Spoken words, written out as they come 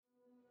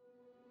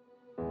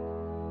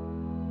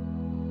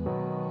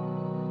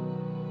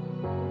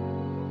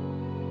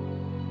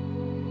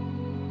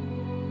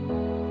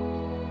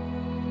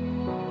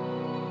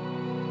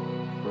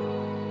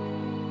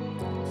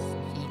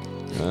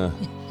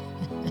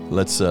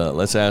Let's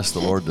ask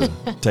the Lord to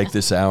take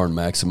this hour and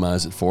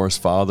maximize it for us.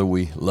 Father,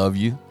 we love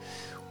you.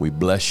 We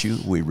bless you.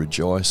 We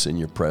rejoice in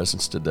your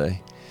presence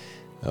today.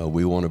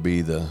 We want to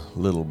be the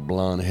little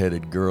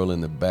blonde-headed girl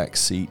in the back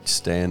seat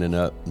standing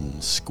up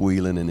and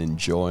squealing and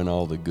enjoying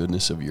all the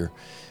goodness of your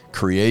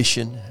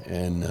creation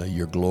and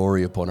your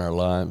glory upon our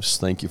lives.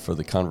 Thank you for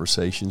the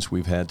conversations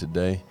we've had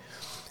today.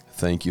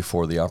 Thank you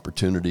for the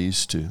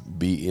opportunities to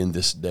be in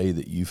this day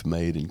that you've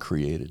made and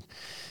created.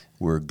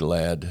 We're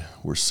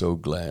so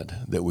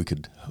glad that we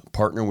could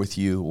partner with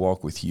you,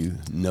 walk with you,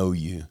 know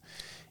you,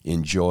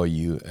 enjoy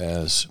you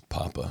as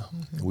Papa.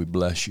 Mm-hmm. We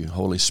bless you,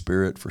 Holy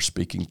Spirit, for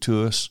speaking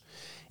to us,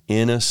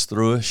 in us,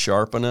 through us,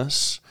 sharpen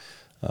us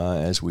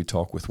as we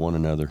talk with one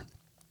another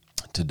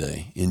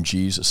today. In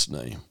Jesus'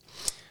 name.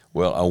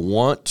 Well, I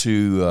want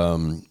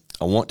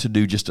to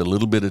do just a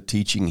little bit of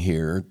teaching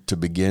here to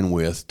begin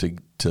with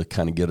to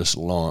kind of get us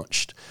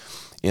launched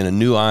in a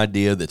new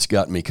idea that's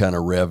got me kind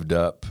of revved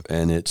up,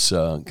 and it's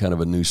kind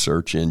of a new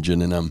search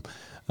engine, and I'm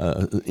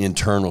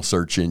internal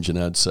search engine,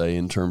 I'd say,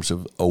 in terms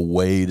of a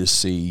way to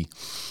see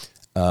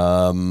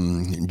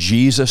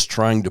Jesus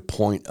trying to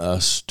point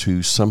us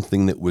to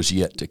something that was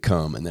yet to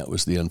come, and that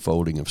was the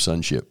unfolding of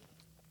sonship.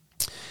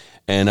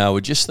 And I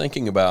was just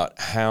thinking about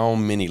how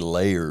many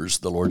layers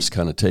the Lord's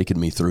kind of taken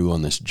me through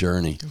on this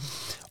journey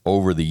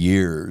over the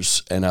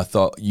years, and I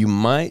thought you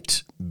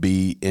might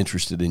be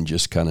interested in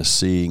just kind of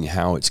seeing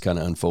how it's kind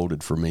of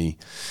unfolded for me.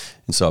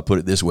 And so I put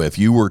it this way: if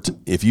you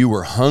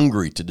were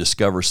hungry to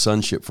discover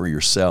sonship for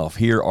yourself,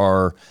 here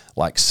are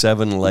like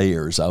 7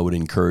 layers I would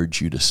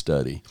encourage you to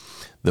study.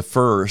 The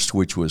first,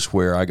 which was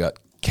where I got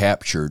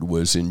captured,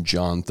 was in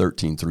John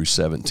 13 through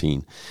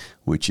 17,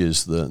 which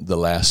is the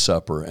Last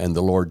Supper, and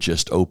the Lord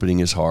just opening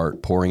his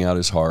heart, pouring out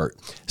his heart,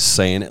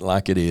 saying it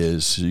like it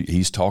is.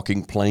 He's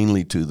talking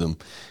plainly to them.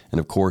 And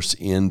of course,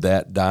 in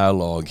that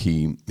dialogue,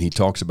 he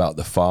talks about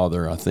the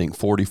Father, I think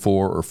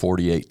 44 or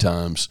 48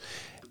 times.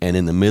 And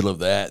in the middle of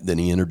that, then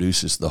he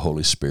introduces the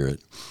Holy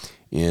Spirit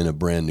in a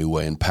brand new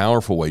way and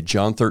powerful way.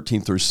 John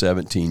 13 through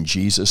 17,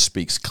 Jesus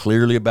speaks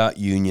clearly about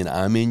union.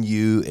 I'm in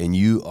you and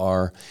you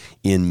are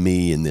in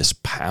me, in this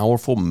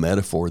powerful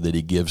metaphor that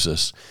he gives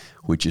us,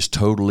 which is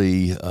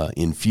totally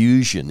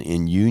infusion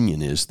in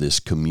union, is this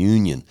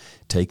communion.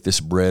 Take this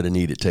bread and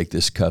eat it. Take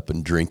this cup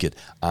and drink it.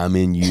 I'm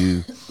in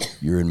you,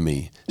 you're in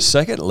me.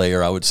 Second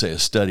layer, I would say,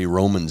 is study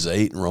Romans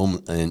 8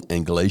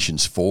 and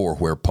Galatians 4,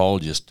 where Paul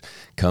just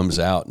comes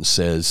out and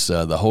says,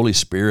 the Holy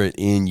Spirit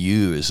in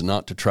you is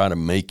not to try to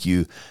make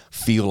you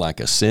feel like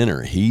a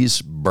sinner.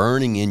 He's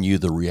burning in you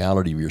the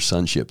reality of your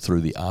sonship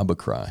through the Abba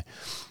cry.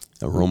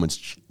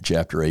 Romans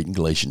chapter 8 and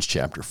Galatians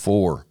chapter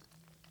 4.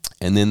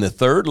 And then the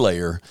third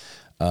layer,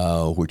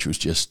 which was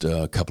just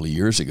a couple of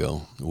years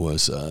ago,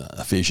 was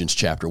Ephesians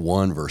chapter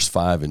 1, verse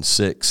 5 and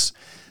 6,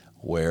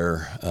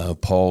 where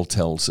Paul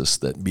tells us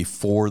that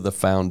before the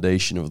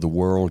foundation of the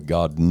world,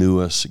 God knew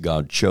us,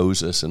 God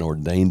chose us, and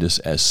ordained us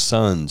as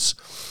sons.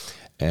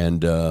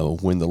 And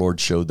when the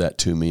Lord showed that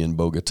to me in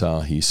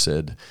Bogota, he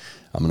said,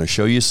 I'm going to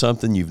show you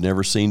something you've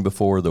never seen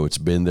before, though it's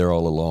been there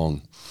all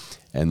along.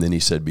 And then he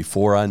said,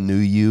 before I knew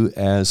you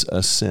as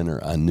a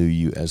sinner, I knew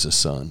you as a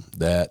son.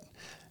 That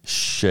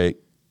shook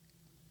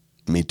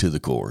me to the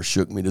core.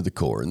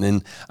 And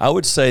then I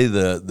would say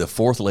the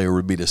fourth layer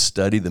would be to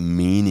study the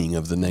meaning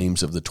of the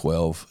names of the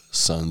 12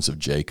 sons of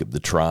Jacob, the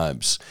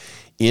tribes.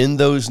 In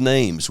those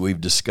names, we've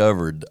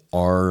discovered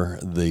are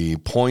the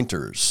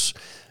pointers.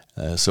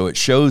 So it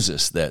shows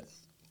us that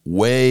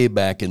way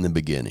back in the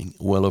beginning,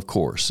 well, of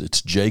course,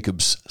 it's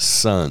Jacob's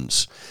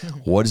sons.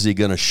 What is he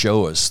going to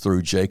show us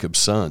through Jacob's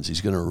sons?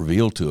 He's going to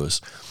reveal to us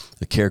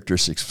the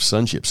characteristics of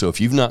sonship. So if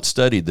you've not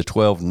studied the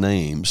 12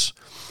 names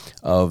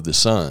of the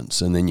sons,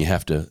 and then you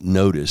have to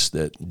notice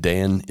that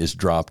Dan is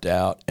dropped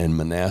out and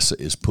Manasseh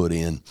is put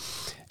in,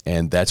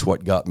 and that's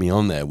what got me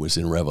on that, was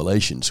in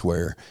Revelations,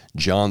 where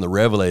John the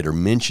Revelator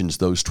mentions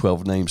those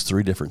 12 names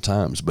 3 different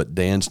times, but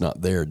Dan's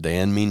not there.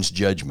 Dan means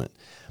judgment.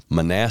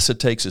 Manasseh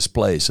takes his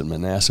place, and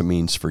Manasseh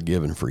means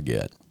forgive and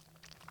forget.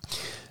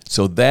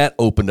 So that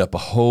opened up a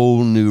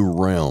whole new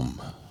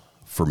realm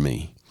for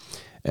me.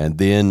 And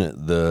then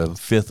the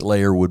fifth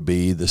layer would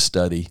be the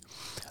study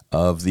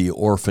of the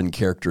orphan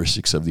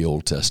characteristics of the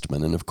Old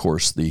Testament. And of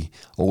course, the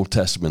Old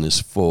Testament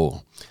is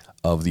full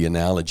of the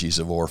analogies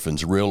of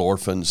orphans, real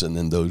orphans, and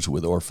then those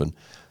with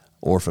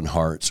orphan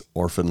hearts,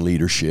 orphan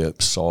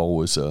leadership. Saul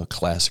was a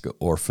classic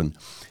orphan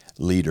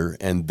leader,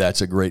 and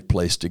that's a great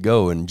place to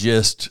go. And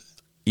just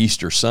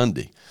Easter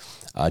Sunday,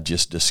 I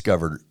just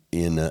discovered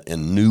in a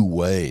new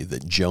way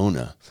that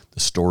Jonah, the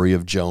story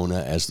of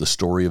Jonah as the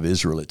story of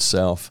Israel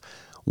itself,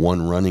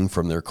 one running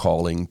from their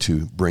calling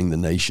to bring the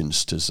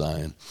nations to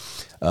Zion.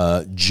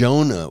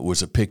 Jonah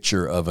was a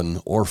picture of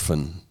an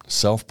orphan,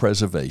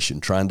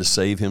 self-preservation, trying to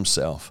save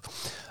himself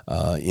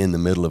in the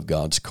middle of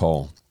God's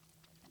call.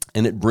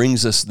 And it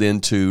brings us then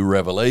to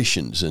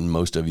Revelations, and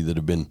most of you that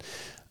have been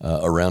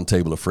a round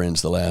table of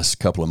friends the last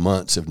couple of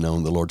months have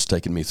known the Lord's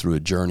taken me through a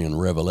journey in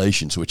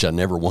Revelations, which I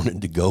never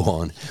wanted to go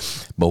on.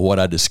 But what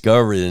I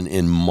discovered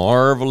in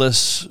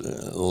marvelous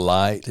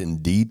light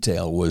and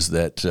detail was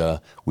that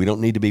we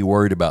don't need to be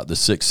worried about the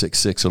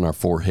 666 on our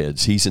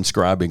foreheads. He's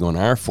inscribing on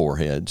our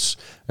foreheads,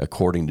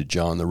 according to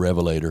John the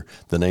Revelator,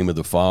 the name of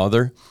the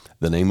Father,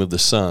 the name of the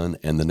Son,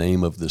 and the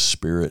name of the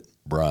Spirit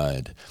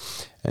bride.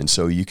 And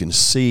so you can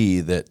see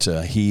that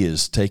he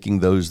is taking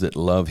those that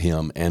love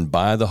him, and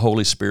by the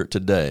Holy Spirit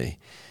today,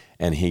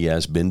 and he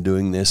has been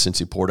doing this since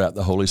he poured out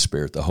the Holy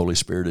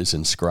Spirit is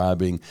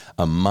inscribing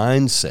a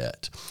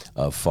mindset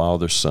of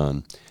Father,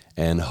 Son,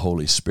 and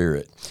Holy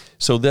Spirit.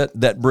 So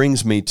that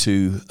brings me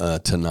to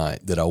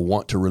tonight, that I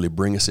want to really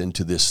bring us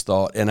into this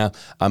thought. And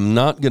I'm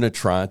not going to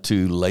try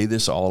to lay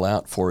this all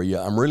out for you.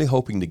 I'm really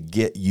hoping to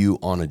get you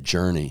on a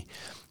journey.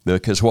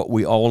 Because what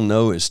we all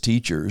know as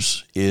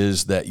teachers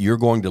is that you're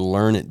going to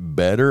learn it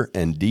better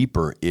and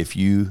deeper if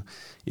you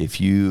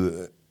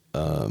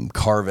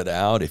carve it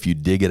out, if you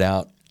dig it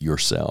out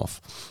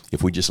yourself.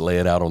 If we just lay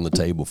it out on the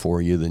table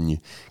for you, then you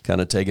kind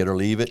of take it or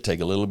leave it,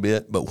 take a little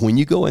bit. But when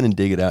you go in and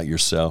dig it out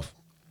yourself,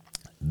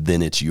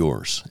 then it's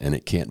yours and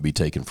it can't be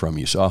taken from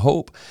you. So I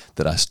hope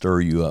that I stir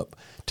you up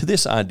to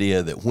this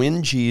idea that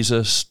when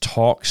Jesus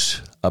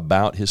talks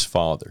about his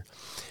Father,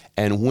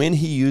 and when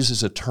he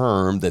uses a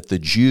term that the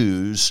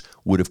Jews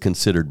would have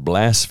considered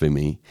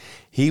blasphemy,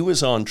 he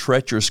was on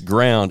treacherous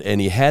ground,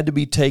 and he had to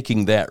be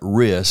taking that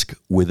risk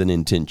with an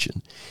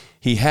intention.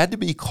 He had to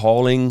be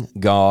calling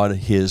God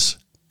his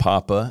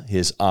Papa,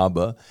 his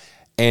Abba,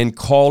 and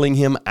calling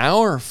him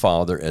our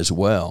Father as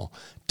well,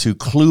 to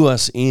clue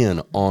us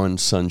in on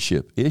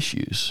sonship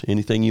issues.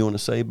 Anything you want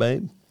to say,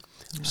 babe?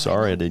 No,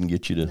 Sorry, I didn't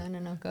get you to.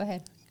 No. Go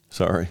ahead.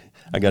 Sorry.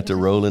 I got to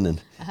rolling,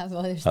 and I have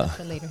other stuff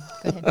for later.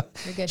 Go ahead.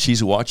 You're good.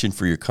 She's watching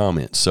for your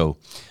comments, so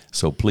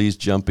please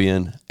jump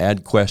in,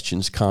 add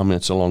questions,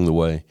 comments along the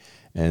way,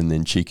 and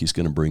then Cheeky's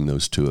going to bring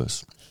those to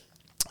us.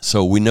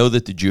 So we know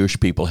that the Jewish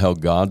people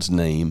held God's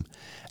name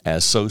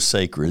as so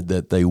sacred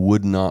that they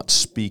would not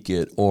speak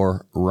it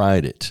or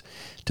write it.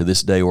 To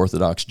this day,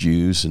 Orthodox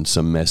Jews and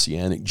some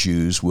Messianic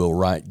Jews will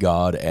write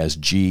God as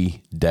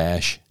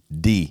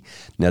G-D.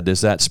 Now,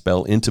 does that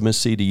spell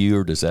intimacy to you,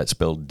 or does that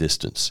spell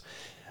distance?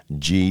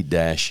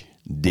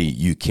 G-D.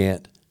 You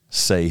can't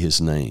say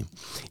his name.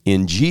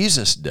 In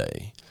Jesus'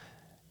 day,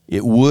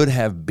 it would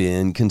have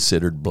been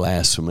considered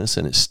blasphemous,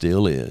 and it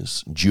still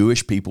is.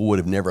 Jewish people would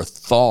have never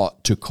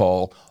thought to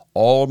call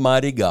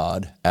Almighty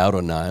God,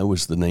 Adonai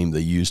was the name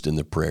they used in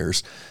the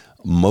prayers,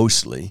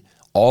 mostly,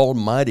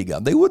 Almighty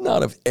God. They would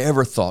not have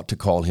ever thought to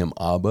call him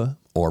Abba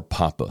or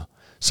Papa.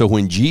 So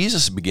when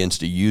Jesus begins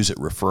to use it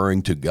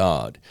referring to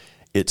God,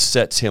 it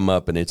sets him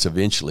up, and it's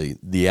eventually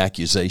the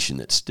accusation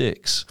that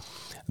sticks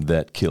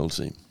that kills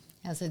him.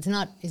 Yeah, so it's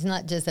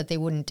not just that they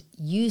wouldn't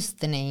use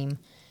the name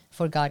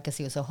for God because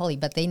he was so holy,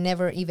 but they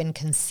never even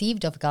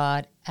conceived of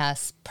God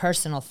as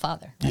personal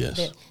Father. Right?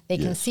 Yes. They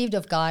conceived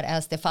of God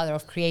as the Father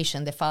of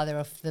creation, the Father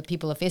of the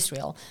people of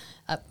Israel,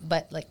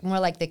 but more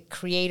like the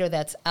Creator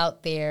that's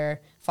out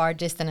there, far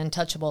distant,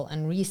 untouchable,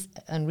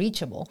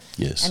 unreachable.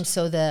 Yes. And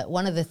so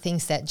one of the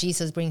things that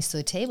Jesus brings to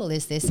the table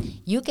is this: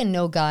 you can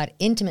know God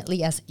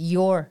intimately as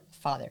your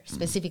Father,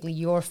 specifically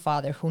your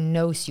Father who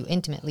knows you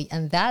intimately,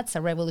 and that's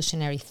a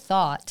revolutionary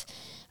thought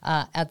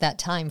at that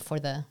time for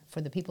the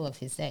people of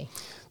his day.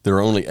 There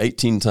are only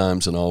 18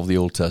 times in all of the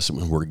Old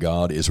Testament where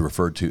God is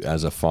referred to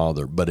as a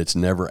father, but it's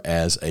never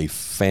as a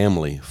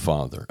family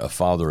father, a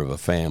father of a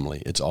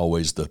family. It's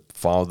always the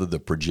father, the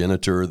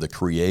progenitor, the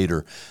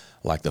creator,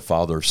 like the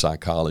father of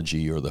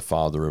psychology or the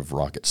father of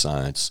rocket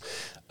science.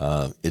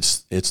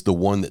 It's the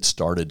one that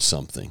started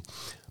something.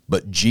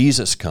 But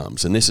Jesus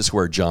comes, and this is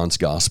where John's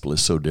gospel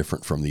is so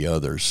different from the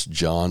others.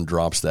 John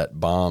drops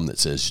that bomb that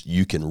says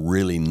you can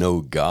really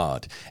know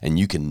God, and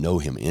you can know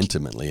him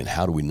intimately. And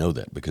how do we know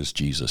that? Because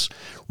Jesus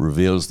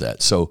reveals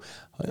that. So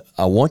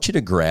I want you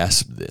to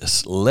grasp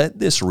this. Let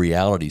this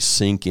reality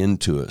sink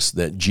into us,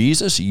 that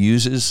Jesus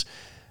uses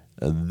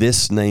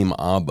this name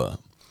Abba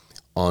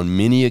on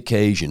many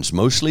occasions,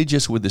 mostly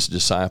just with his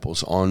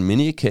disciples. On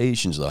many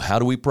occasions, though, how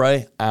do we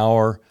pray?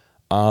 Our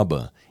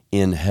Abba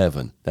in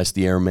heaven. That's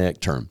the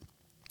Aramaic term.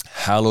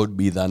 Hallowed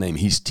be thy name.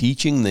 He's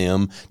teaching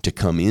them to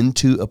come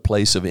into a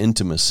place of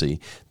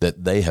intimacy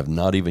that they have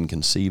not even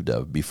conceived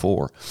of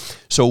before.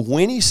 So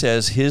when he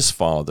says his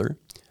Father,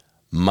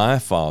 my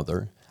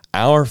Father,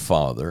 our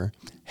Father,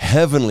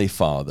 Heavenly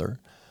Father,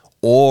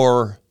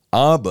 or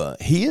Abba,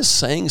 he is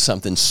saying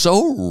something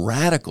so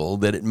radical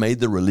that it made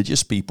the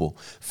religious people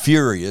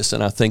furious,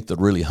 and I think the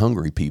really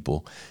hungry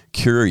people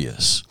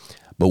curious.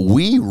 But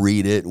we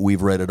read it,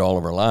 we've read it all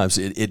of our lives.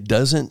 It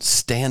doesn't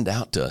stand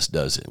out to us,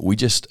 does it? We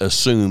just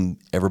assume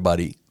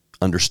everybody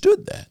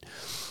understood that.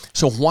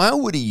 So why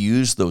would he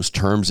use those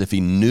terms if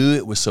he knew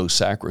it was so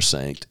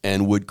sacrosanct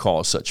and would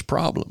cause such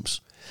problems?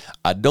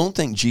 I don't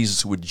think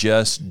Jesus would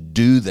just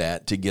do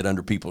that to get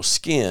under people's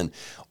skin,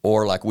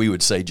 or like we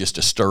would say, just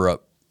to stir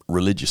up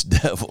religious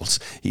devils.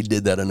 He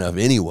did that enough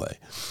anyway.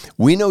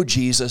 We know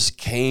Jesus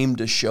came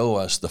to show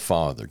us the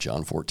Father,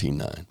 John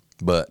 14:9.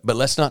 But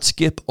let's not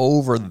skip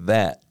over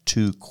that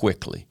too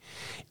quickly.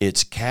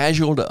 It's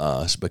casual to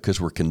us because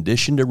we're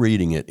conditioned to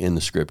reading it in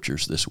the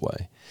Scriptures this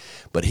way.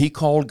 But he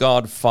called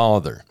God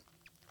Father,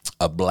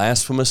 a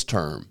blasphemous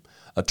term,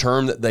 a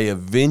term that they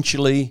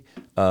eventually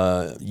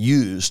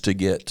used to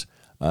get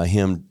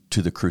him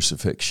to the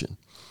crucifixion.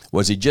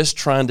 Was he just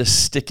trying to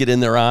stick it in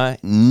their eye?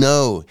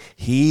 No,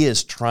 he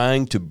is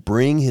trying to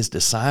bring his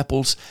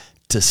disciples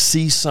to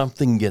see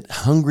something, get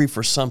hungry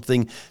for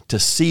something, to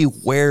see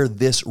where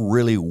this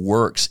really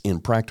works in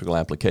practical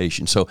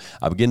application. So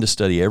I began to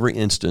study every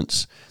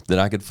instance that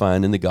I could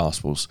find in the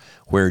Gospels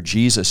where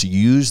Jesus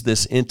used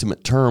this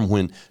intimate term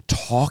when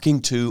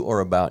talking to or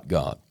about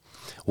God.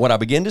 What I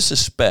began to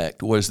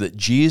suspect was that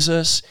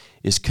Jesus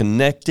is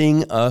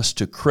connecting us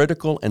to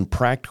critical and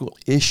practical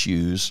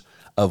issues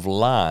of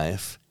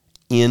life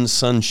in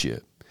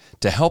sonship,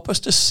 to help us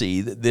to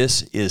see that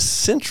this is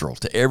central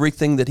to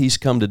everything that he's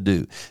come to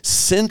do,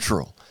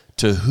 central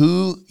to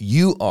who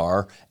you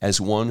are as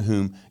one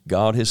whom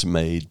God has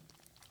made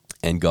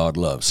and God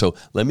loves. So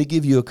let me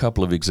give you a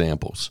couple of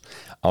examples.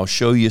 I'll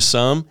show you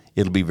some.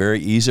 It'll be very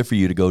easy for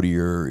you to go to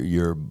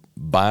your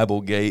Bible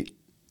Gate,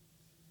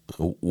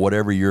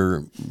 whatever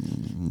your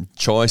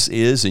choice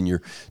is, and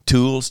your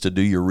tools to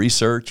do your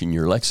research and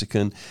your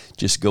lexicon.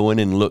 Just go in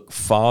and look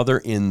Father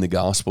in the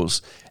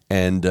Gospels,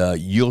 and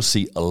you'll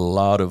see a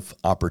lot of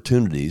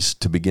opportunities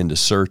to begin to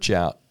search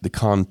out the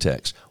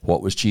context.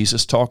 What was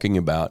Jesus talking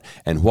about,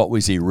 and what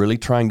was he really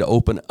trying to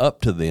open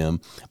up to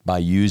them by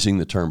using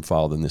the term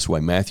Father in this way?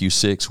 Matthew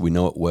 6, we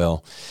know it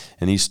well,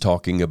 and he's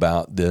talking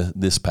about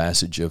this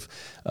passage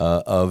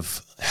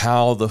of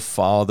how the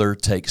Father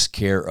takes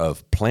care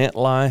of plant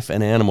life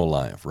and animal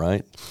life,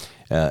 right?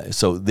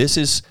 So this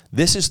is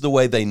the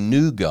way they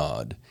knew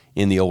God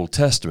in the Old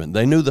Testament.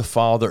 They knew the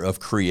Father of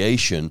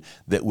creation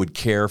that would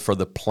care for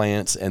the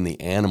plants and the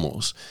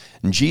animals.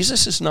 And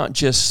Jesus is not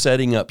just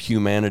setting up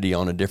humanity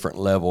on a different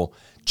level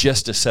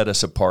just to set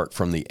us apart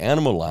from the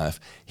animal life.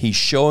 He's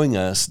showing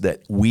us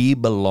that we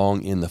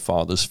belong in the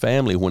Father's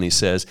family when he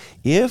says,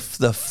 if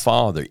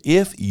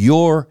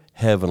your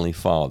Heavenly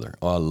Father,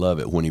 oh, I love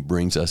it when he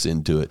brings us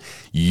into it,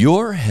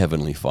 your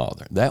Heavenly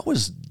Father, that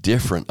was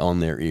different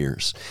on their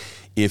ears.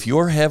 If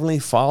your Heavenly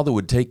Father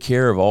would take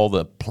care of all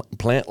the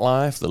plant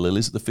life, the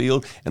lilies of the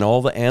field, and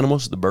all the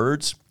animals, the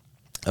birds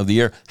of the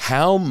air,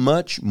 how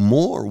much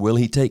more will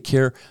he take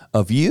care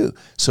of you?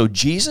 So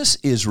Jesus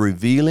is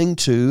revealing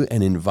to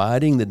and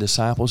inviting the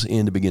disciples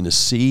in to begin to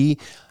see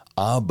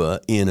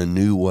Abba in a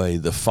new way,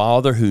 the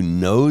Father who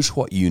knows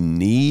what you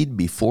need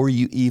before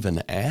you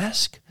even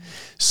ask,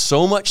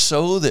 so much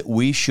so that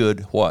we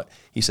should, what?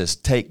 He says,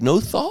 take no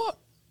thought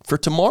for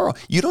tomorrow.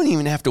 You don't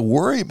even have to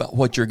worry about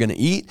what you're going to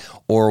eat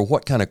or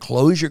what kind of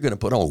clothes you're going to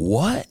put on.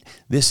 What?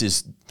 This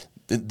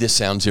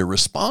sounds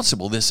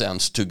irresponsible. This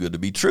sounds too good to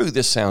be true.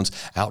 This sounds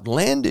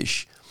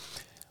outlandish.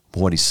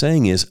 But what he's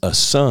saying is a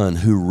son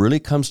who really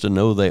comes to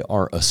know they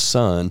are a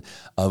son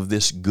of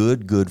this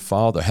good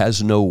Father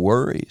has no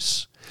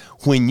worries.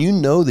 When you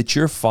know that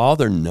your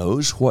Father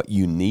knows what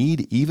you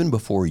need even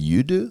before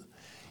you do,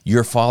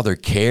 your Father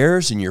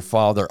cares and your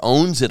Father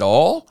owns it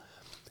all,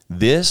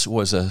 this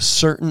was a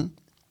certain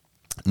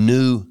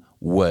new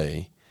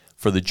way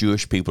for the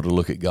Jewish people to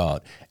look at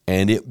God.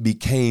 And it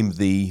became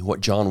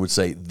what John would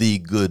say, the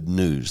good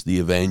news, the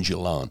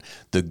evangelon,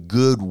 the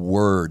good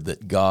word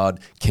that God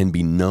can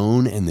be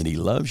known and that he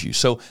loves you.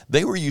 So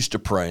they were used to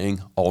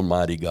praying,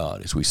 Almighty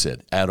God, as we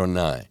said,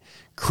 Adonai,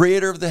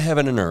 creator of the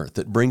heaven and earth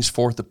that brings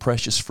forth the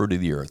precious fruit of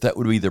the earth. That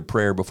would be their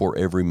prayer before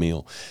every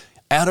meal.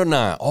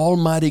 Adonai,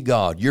 Almighty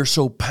God, you're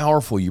so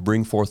powerful. You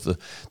bring forth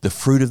the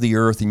fruit of the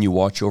earth and you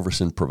watch over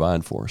us and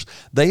provide for us.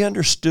 They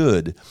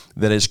understood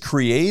that as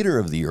creator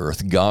of the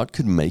earth, God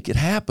could make it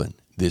happen.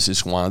 This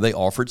is why they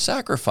offered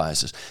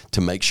sacrifices,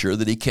 to make sure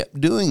that he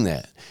kept doing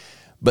that.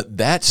 But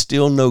that's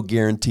still no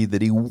guarantee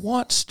that he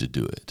wants to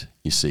do it,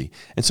 you see.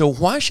 And so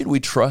why should we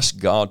trust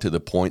God to the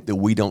point that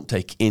we don't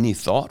take any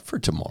thought for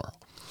tomorrow?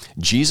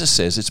 Jesus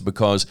says it's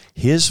because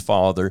his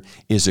Father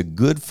is a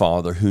good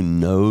Father who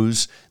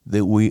knows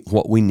that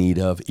what we need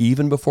of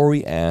even before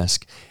we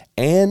ask.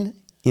 And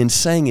in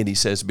saying it, he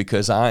says,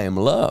 because I am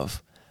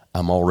love,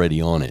 I'm already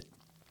on it.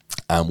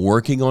 I'm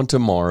working on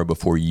tomorrow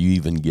before you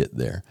even get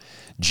there.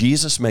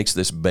 Jesus makes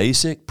this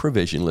basic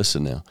provision.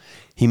 Listen now.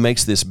 He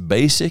makes this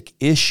basic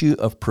issue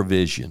of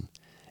provision.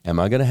 Am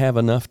I going to have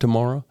enough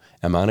tomorrow?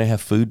 Am I going to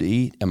have food to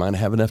eat? Am I going to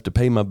have enough to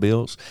pay my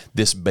bills?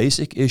 This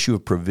basic issue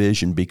of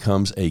provision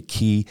becomes a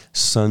key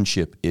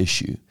sonship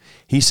issue.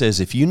 He says,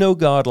 if you know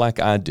God like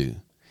I do,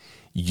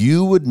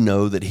 you would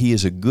know that he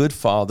is a good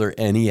father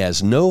and he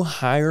has no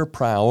higher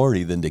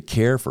priority than to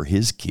care for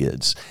his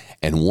kids.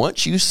 And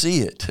once you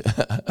see it,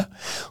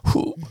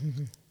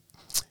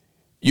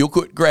 you'll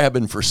quit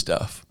grabbing for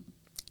stuff.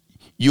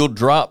 You'll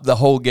drop the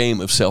whole game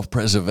of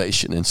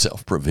self-preservation and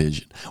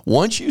self-provision.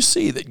 Once you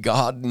see that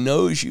God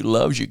knows you,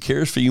 loves you,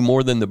 cares for you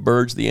more than the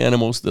birds, the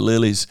animals, the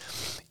lilies,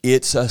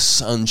 it's a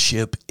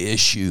sonship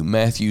issue.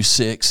 Matthew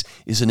 6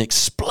 is an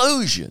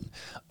explosion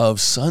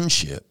of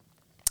sonship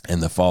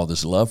and the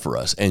Father's love for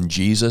us. And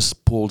Jesus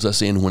pulls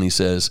us in when he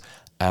says,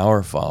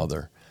 our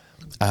Father,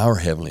 our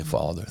Heavenly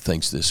Father,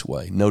 thinks this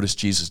way. Notice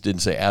Jesus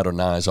didn't say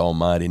Adonai is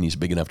almighty and he's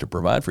big enough to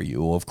provide for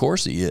you. Well, of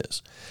course he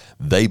is.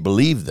 They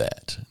believed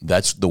that.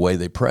 That's the way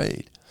they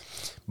prayed.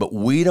 But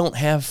we don't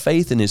have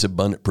faith in his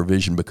abundant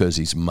provision because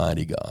he's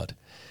mighty God.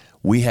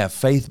 We have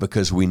faith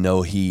because we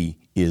know he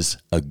is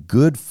a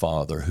good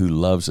Father who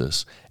loves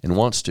us and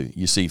wants to.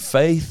 You see,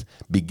 faith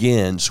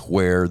begins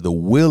where the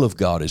will of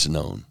God is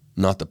known,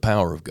 not the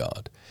power of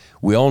God.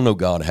 We all know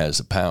God has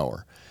the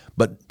power,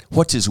 but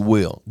what's his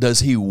will? Does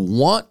he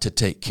want to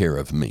take care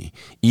of me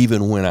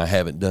even when I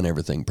haven't done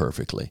everything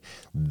perfectly?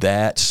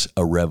 That's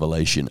a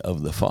revelation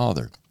of the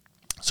Father.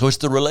 So it's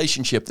the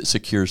relationship that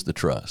secures the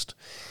trust.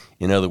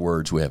 In other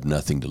words, we have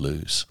nothing to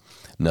lose,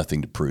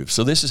 nothing to prove.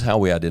 So this is how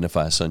we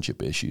identify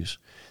sonship issues.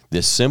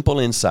 This simple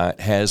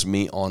insight has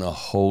me on a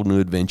whole new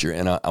adventure,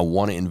 and I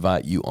want to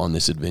invite you on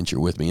this adventure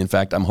with me. In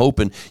fact, I'm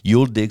hoping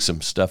you'll dig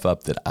some stuff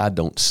up that I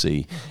don't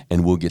see,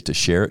 and we'll get to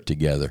share it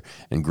together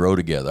and grow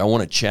together. I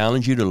want to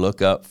challenge you to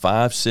look up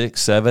 5,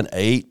 6, 7,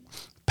 8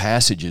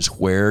 passages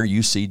where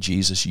you see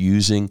Jesus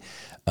using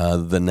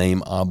the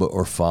name Abba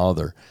or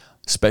Father,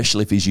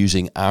 especially if he's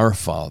using our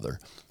Father.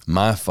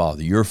 My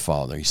Father, your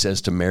Father. He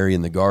says to Mary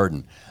in the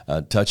garden,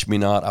 touch me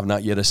not, I've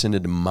not yet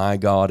ascended to my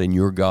God and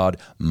your God,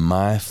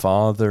 my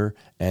Father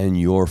and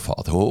your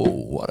Father. Oh,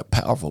 what a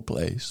powerful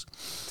place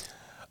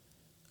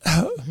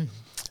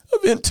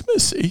of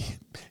intimacy.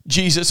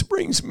 Jesus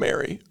brings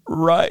Mary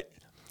right,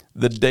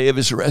 the day of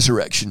his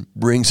resurrection,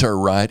 brings her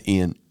right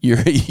in.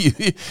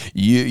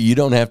 You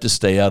don't have to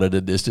stay out at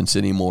a distance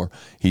anymore.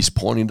 He's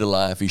pointing to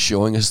life. He's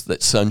showing us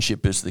that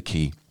sonship is the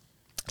key.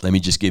 Let me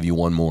just give you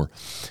one more.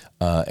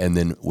 And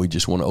then we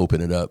just want to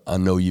open it up. I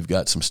know you've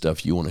got some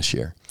stuff you want to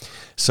share.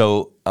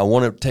 So I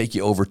want to take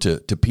you over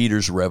to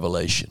Peter's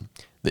revelation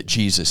that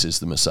Jesus is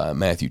the Messiah,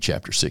 Matthew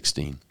chapter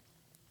 16.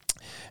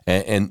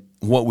 And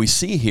what we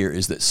see here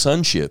is that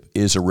sonship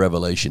is a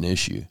revelation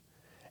issue,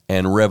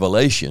 and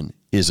revelation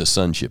is a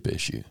sonship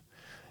issue.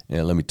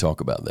 And let me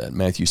talk about that.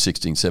 Matthew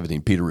 16,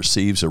 17, Peter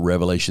receives a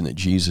revelation that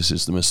Jesus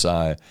is the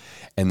Messiah.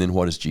 And then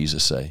what does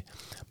Jesus say?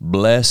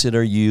 Blessed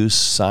are you,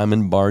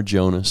 Simon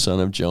Bar-Jonah,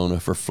 son of Jonah,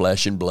 for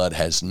flesh and blood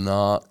has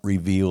not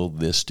revealed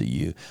this to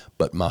you,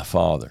 but my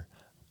Father.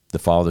 The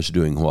Father's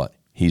doing what?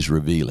 He's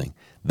revealing.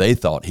 They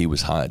thought he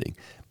was hiding,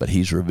 but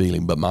he's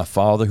revealing. But my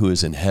Father who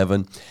is in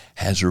heaven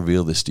has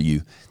revealed this to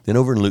you. Then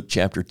over in Luke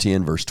chapter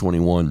 10, verse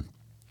 21,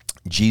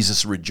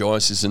 Jesus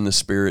rejoices in the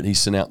Spirit. He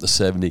sent out the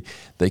 70.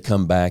 They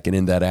come back, and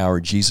in that hour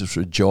Jesus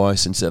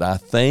rejoiced and said, I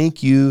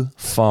thank you,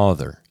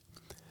 Father.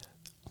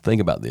 Think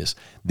about this.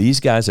 These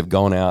guys have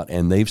gone out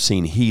and they've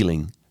seen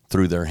healing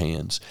through their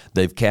hands.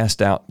 They've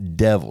cast out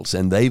devils,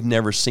 and they've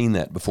never seen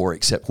that before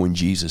except when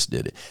Jesus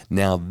did it.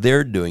 Now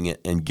they're doing it,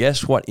 and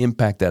guess what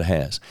impact that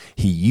has?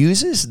 He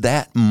uses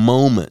that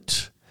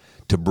moment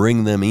to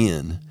bring them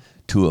in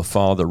to a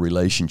Father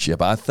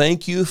relationship. I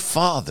thank you,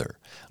 Father,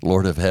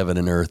 Lord of heaven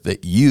and earth,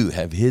 that you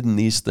have hidden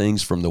these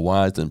things from the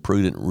wise and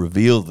prudent and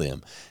revealed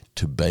them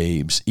to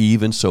babes.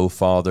 Even so,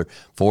 Father,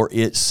 for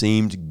it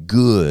seemed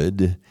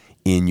good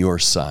in your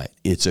sight.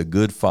 It's a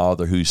good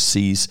Father who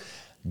sees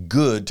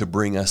good to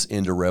bring us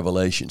into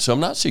revelation. So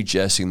I'm not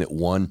suggesting that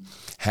one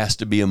has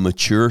to be a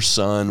mature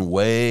son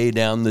way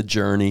down the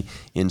journey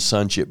in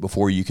sonship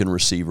before you can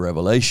receive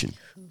revelation.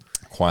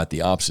 Quite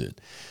the opposite.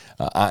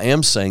 I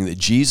am saying that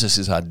Jesus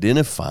is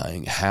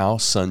identifying how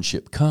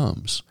sonship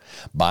comes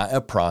by a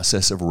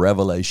process of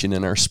revelation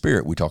in our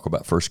spirit. We talk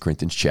about 1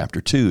 Corinthians chapter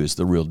 2 is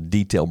the real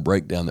detailed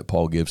breakdown that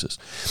Paul gives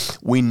us.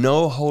 We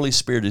know Holy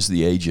Spirit is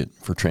the agent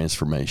for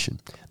transformation.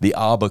 The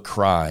Abba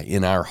cry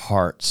in our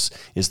hearts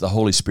is the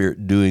Holy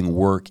Spirit doing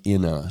work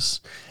in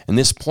us. And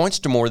this points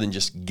to more than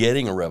just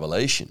getting a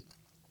revelation,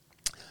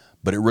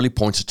 but it really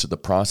points us to the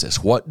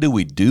process. What do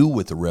we do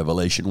with the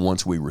revelation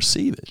once we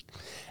receive it?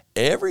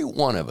 Every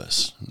one of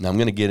us, now I'm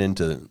going to get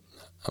into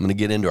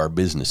our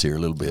business here a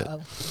little bit.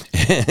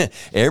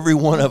 Every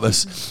one of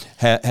us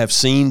have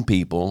seen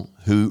people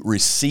who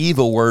receive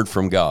a word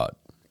from God,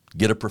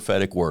 get a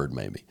prophetic word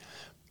maybe,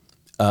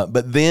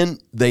 but then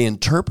they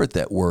interpret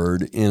that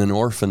word in an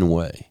orphan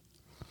way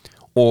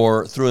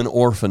or through an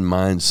orphan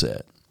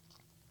mindset.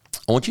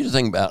 I want you to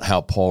think about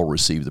how Paul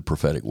received the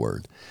prophetic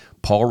word.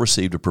 Paul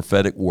received a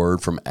prophetic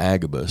word from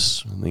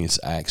Agabus. I think it's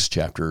Acts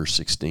chapter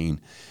 21.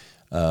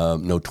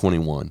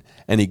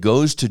 And he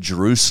goes to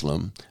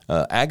Jerusalem.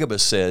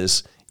 Agabus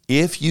says,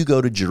 if you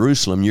go to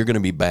Jerusalem, you're going to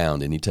be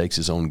bound. And he takes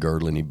his own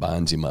girdle and he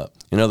binds him up.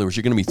 In other words,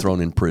 you're going to be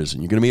thrown in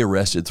prison. You're going to be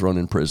arrested, thrown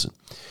in prison.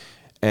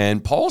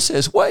 And Paul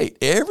says, wait,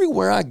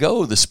 everywhere I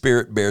go, the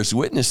Spirit bears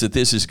witness that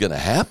this is going to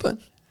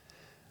happen.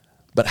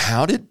 But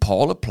how did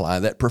Paul apply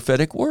that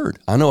prophetic word?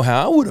 I know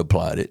how I would have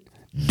applied it.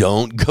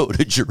 Don't go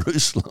to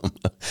Jerusalem,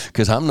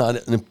 because I'm not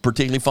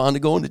particularly fond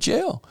of going to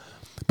jail.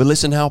 But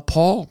listen how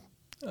Paul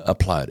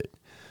applied it.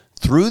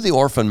 Through the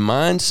orphan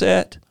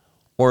mindset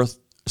or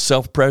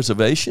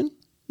self-preservation?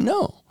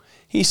 No.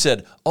 He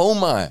said, oh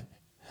my,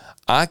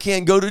 I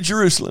can't go to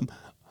Jerusalem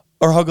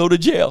or I'll go to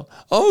jail.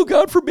 Oh,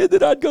 God forbid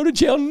that I'd go to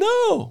jail.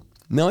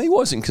 No, he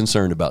wasn't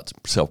concerned about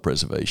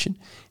self-preservation.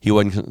 He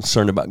wasn't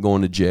concerned about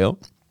going to jail.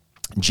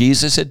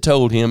 Jesus had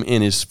told him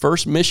in his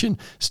first mission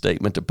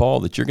statement to Paul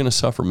that you're going to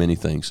suffer many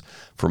things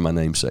for my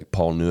name's sake.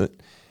 Paul knew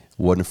it,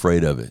 wasn't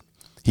afraid of it.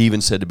 He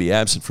even said to be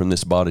absent from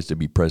this body is to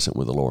be present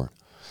with the Lord.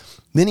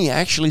 Then he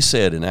actually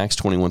said in Acts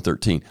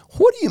 21:13,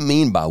 what do you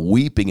mean by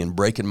weeping and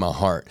breaking my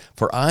heart?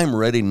 For I am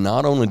ready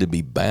not only to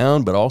be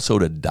bound, but also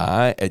to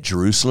die at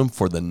Jerusalem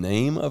for the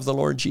name of the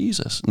Lord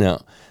Jesus.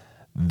 Now,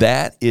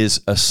 that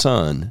is a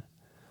son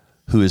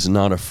who is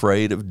not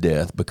afraid of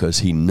death because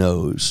he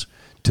knows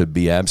to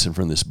be absent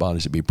from this body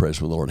is to be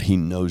present with the Lord. He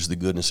knows the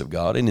goodness of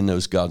God, and he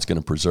knows God's going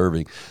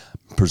to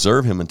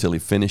preserve him until he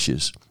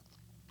finishes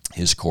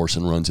his course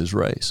and runs his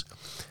race.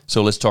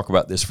 So let's talk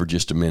about this for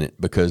just a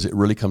minute, because it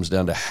really comes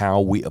down to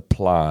how we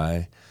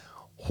apply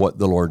what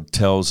the Lord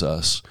tells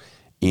us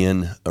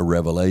in a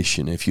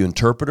revelation. If you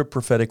interpret a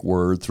prophetic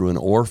word through an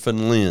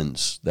orphan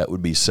lens, that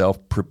would be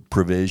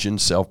self-provision,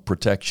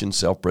 self-protection,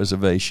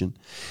 self-preservation,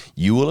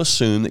 you will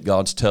assume that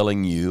God's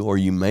telling you, or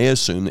you may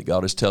assume that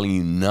God is telling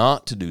you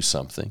not to do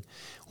something,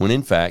 when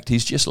in fact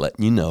He's just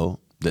letting you know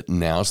that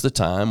now's the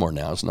time, or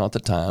now's not the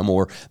time,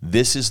 or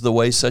this is the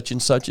way such and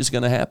such is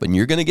going to happen.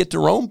 You're going to get to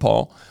Rome,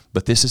 Paul,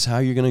 but this is how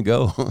you're going to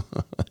go.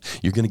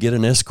 You're going to get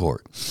an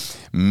escort.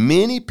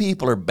 Many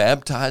people are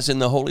baptized in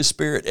the Holy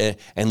Spirit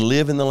and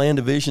live in the land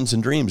of visions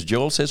and dreams.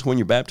 Joel says when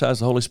you're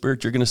baptized in the Holy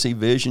Spirit, you're going to see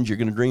visions, you're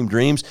going to dream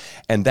dreams,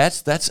 and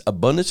that's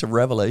abundance of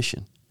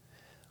revelation.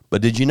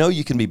 But did you know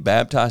you can be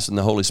baptized in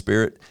the Holy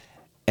Spirit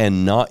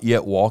and not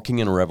yet walking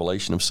in a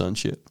revelation of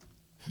sonship?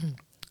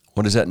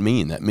 What does that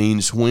mean? That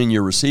means when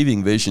you're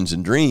receiving visions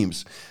and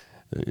dreams,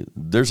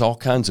 there's all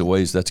kinds of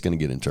ways that's going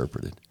to get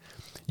interpreted.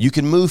 You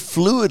can move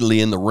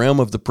fluidly in the realm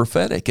of the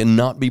prophetic and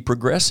not be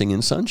progressing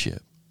in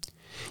sonship.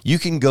 You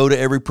can go to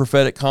every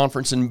prophetic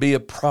conference and be a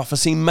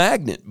prophecy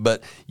magnet,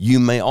 but you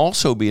may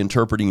also be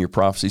interpreting your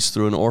prophecies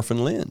through an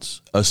orphan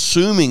lens,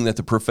 assuming that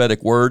the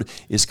prophetic word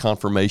is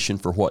confirmation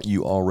for what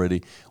you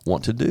already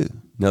want to do.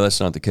 Now, that's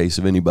not the case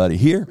of anybody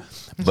here,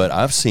 but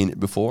I've seen it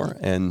before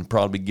and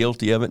probably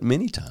guilty of it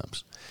many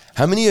times.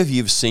 How many of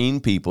you have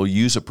seen people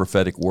use a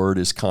prophetic word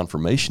as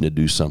confirmation to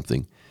do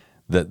something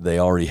that they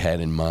already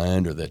had in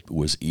mind or that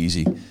was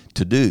easy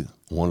to do?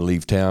 Want to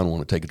leave town,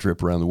 want to take a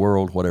trip around the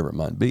world, whatever it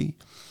might be.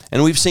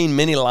 And we've seen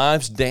many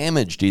lives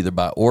damaged either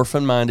by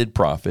orphan-minded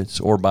prophets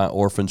or by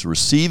orphans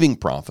receiving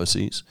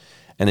prophecies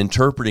and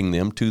interpreting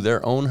them to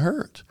their own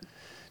hurt.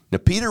 Now,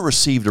 Peter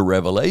received a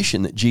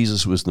revelation that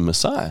Jesus was the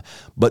Messiah,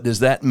 but does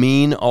that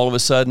mean all of a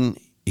sudden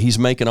he's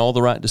making all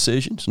the right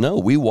decisions? No,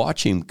 we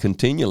watch him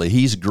continually.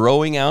 He's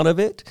growing out of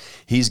it.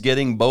 He's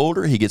getting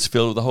bolder. He gets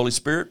filled with the Holy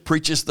Spirit,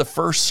 preaches the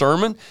first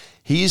sermon.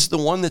 He's the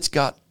one that's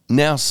got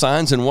now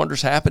signs and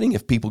wonders happening.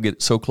 If people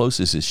get so close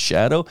as his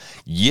shadow,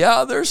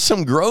 yeah, there's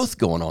some growth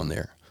going on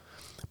there.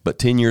 But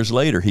 10 years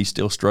later, he's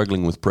still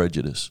struggling with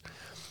prejudice.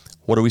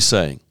 What are we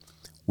saying?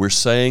 We're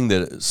saying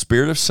that a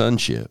spirit of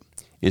sonship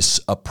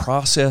is a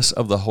process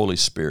of the Holy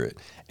Spirit,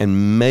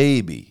 and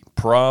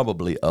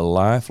probably a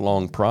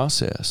lifelong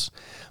process.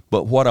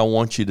 But what I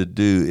want you to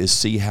do is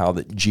see how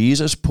that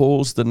Jesus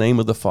pulls the name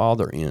of the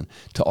Father in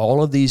to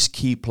all of these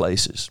key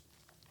places.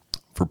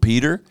 For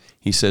Peter,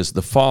 he says,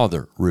 the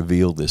Father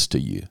revealed this to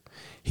you.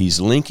 He's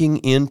linking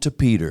into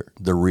Peter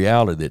the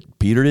reality that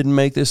Peter didn't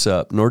make this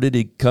up, nor did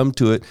he come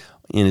to it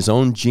in his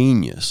own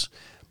genius,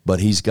 but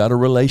he's got a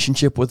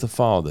relationship with the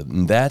Father,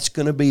 and that's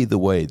going to be the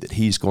way that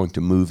he's going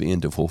to move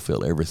in to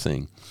fulfill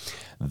everything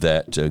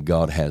that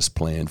God has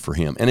planned for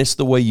him. And it's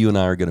the way you and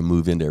I are going to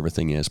move into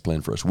everything He has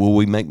planned for us. Will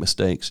we make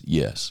mistakes?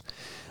 Yes.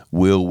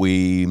 Will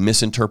we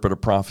misinterpret a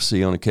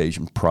prophecy on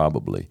occasion?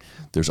 Probably.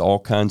 There's all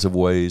kinds of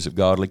ways of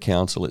godly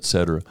counsel,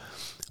 etc.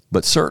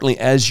 But certainly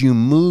as you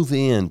move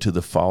into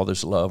the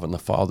Father's love and the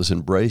Father's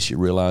embrace, you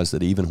realize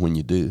that even when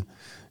you do,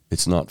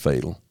 it's not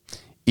fatal.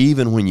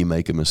 Even when you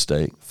make a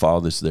mistake,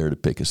 Father's there to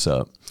pick us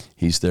up.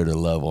 He's there to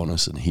love on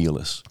us and heal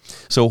us.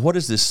 So what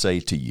does this say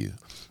to you?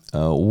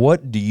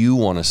 What do you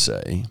want to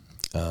say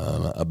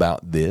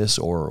about this,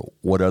 or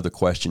what other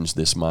questions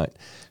this might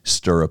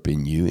stir up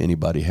in you?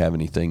 Anybody have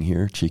anything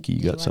here? Chicky,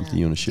 you got something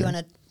you want to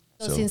share?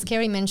 Since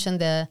Carrie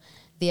mentioned the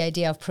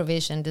idea of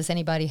provision, does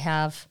anybody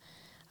have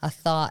a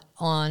thought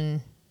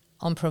on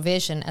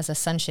provision as a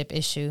sonship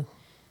issue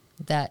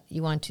that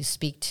you want to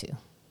speak to?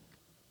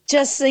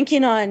 Just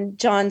thinking on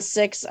John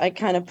 6, I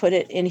kind of put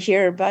it in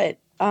here, but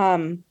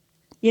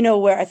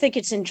where I think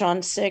it's in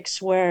John 6,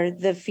 where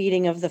the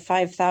feeding of the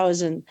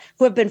 5,000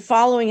 who have been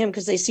following him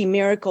because they see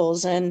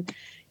miracles. And,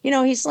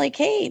 he's like,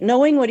 hey,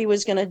 knowing what he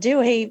was going to do,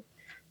 hey,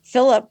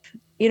 Philip,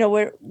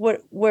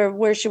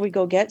 where should we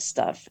go get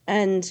stuff?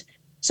 And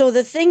so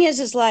the thing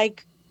is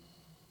like,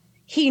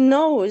 he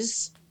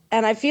knows,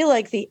 and I feel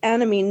like the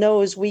enemy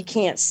knows we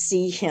can't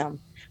see him.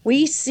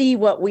 We see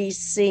what we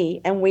see,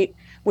 and we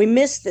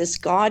miss this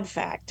God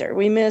factor.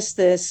 We miss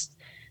this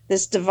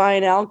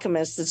divine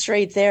alchemist that's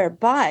right there.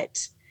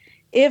 But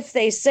if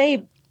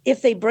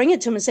they bring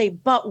it to him and say,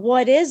 but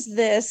what is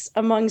this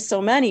among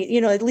so many?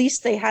 At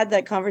least they had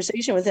that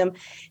conversation with him.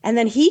 And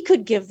then he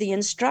could give the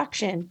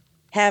instruction,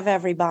 have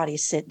everybody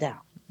sit down.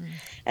 Mm-hmm.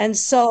 And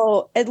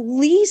so at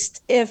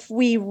least if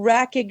we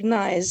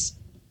recognize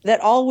that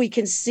all we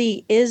can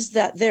see is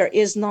that there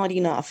is not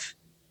enough.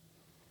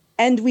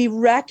 And we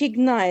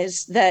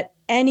recognize that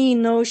any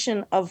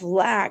notion of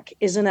lack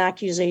is an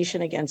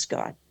accusation against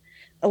God.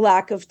 A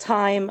lack of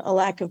time, a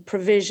lack of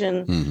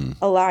provision,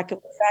 a lack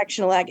of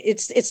affection,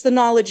 it's the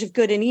knowledge of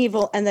good and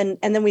evil, and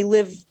then we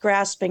live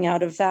grasping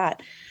out of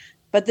that.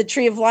 But the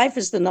tree of life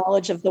is the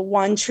knowledge of the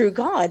one true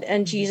God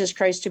and Jesus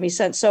Christ whom he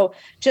sent. So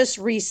just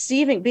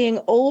receiving, being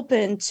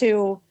open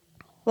to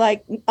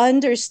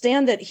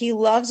understand that he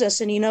loves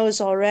us and he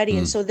knows already.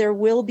 And so there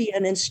will be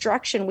an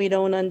instruction we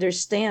don't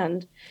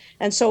understand.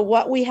 And so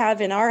what we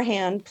have in our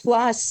hand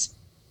plus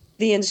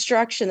the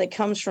instruction that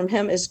comes from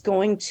him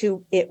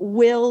it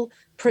will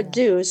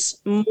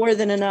produce more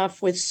than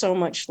enough with so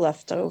much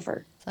left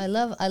over. I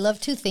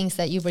love two things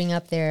that you bring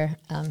up there,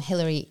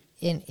 Hillary,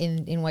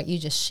 in what you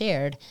just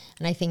shared.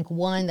 And I think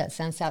one that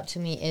stands out to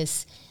me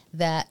is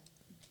that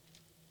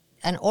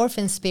an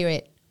orphan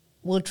spirit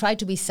will try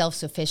to be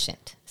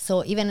self-sufficient.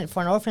 So even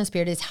for an orphan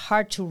spirit, it's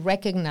hard to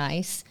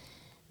recognize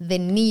the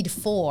need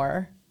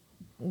for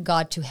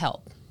God to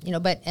help.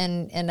 But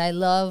I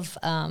love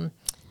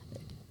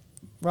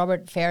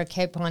Robert Farrar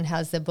Capon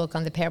has the book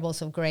on the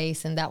parables of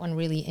grace, and that one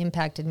really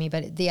impacted me.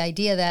 But the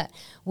idea that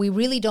we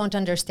really don't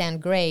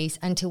understand grace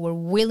until we're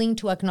willing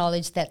to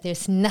acknowledge that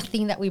there's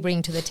nothing that we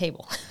bring to the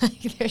table.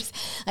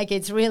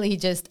 It's really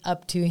just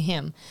up to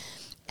him.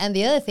 And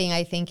the other thing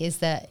I think is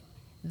that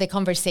the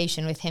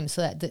conversation with him,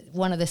 so that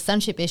one of the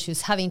sonship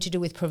issues having to do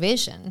with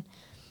provision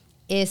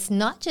is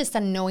not just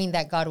a knowing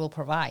that God will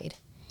provide.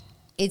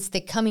 It's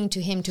the coming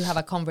to him to have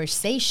a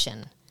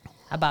conversation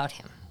about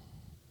him.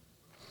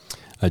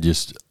 I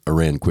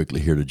ran quickly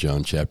here to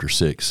John chapter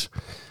 6.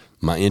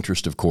 My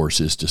interest, of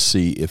course, is to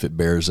see if it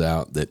bears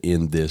out that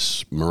in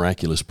this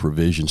miraculous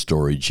provision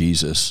story,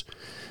 Jesus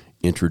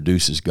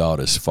introduces God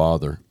as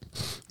Father,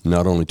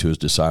 not only to his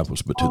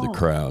disciples, but to the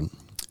crowd.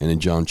 And in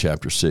John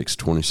chapter 6,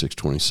 26,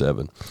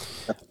 27,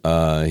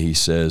 he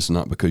says,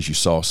 not because you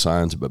saw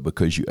signs, but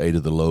because you ate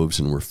of the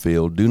loaves and were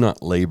filled. Do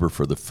not labor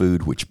for the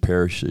food which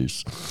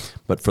perishes,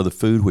 but for the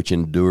food which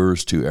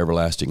endures to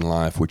everlasting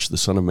life, which the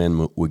Son of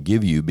Man will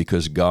give you,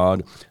 because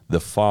God the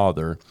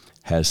Father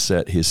has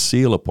set his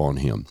seal upon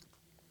him.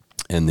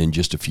 And then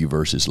just a few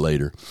verses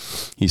later,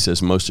 he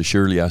says, most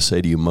assuredly I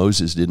say to you,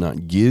 Moses did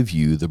not give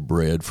you the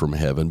bread from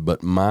heaven,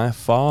 but my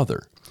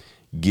Father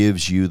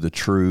gives you the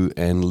true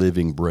and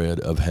living bread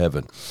of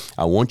heaven.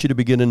 I want you to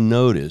begin to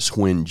notice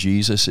when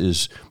Jesus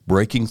is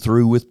breaking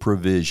through with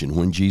provision,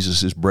 when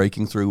Jesus is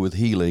breaking through with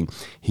healing,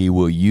 he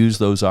will use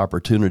those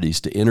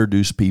opportunities to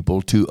introduce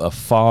people to a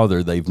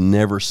Father they've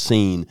never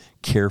seen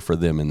care for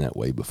them in that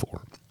way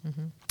before.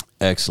 Mm-hmm.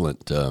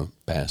 Excellent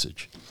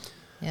passage.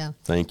 Yeah.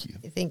 Thank you.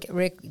 I think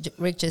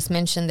Rick just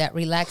mentioned that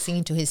relaxing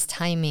into his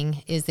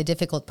timing is the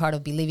difficult part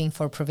of believing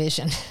for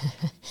provision.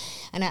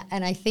 and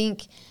I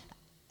think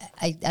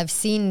I've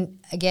seen,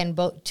 again,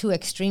 both two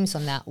extremes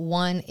on that.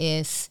 One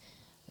is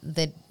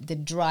the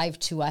drive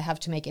to, I have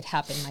to make it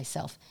happen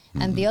myself.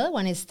 Mm-hmm. And the other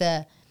one is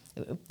the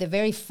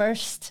very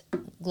first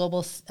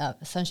global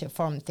sonship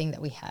forum thing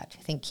that we had.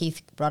 I think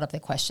Keith brought up the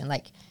question,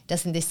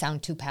 doesn't this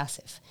sound too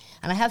passive?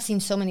 And I have seen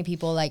so many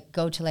people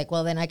go to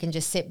well, then I can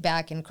just sit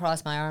back and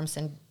cross my arms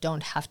and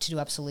don't have to do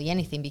absolutely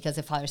anything because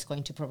the Father's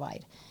going to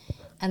provide.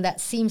 And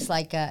that seems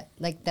like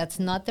that's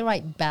not the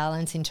right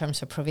balance in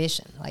terms of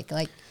provision.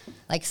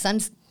 Like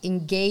sons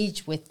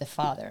engage with the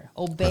Father,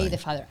 obey the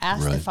Father,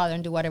 ask the Father,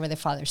 and do whatever the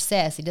Father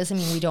says. It doesn't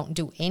mean we don't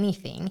do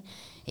anything.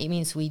 It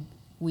means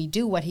we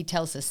do what he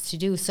tells us to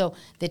do. So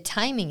the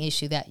timing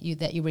issue that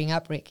you bring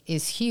up, Rick,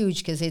 is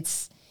huge because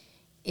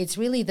it's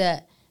really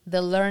the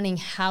learning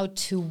how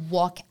to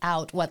walk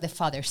out what the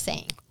Father's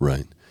saying.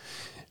 Right.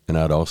 And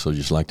I'd also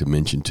just like to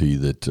mention to you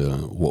that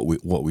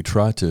what we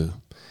try to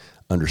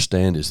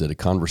understand is that a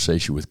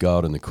conversation with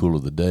God in the cool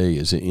of the day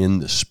is in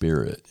the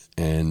Spirit.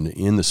 And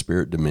in the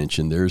Spirit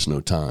dimension, there's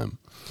no time.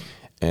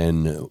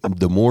 And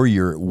the more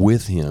you're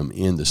with him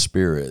in the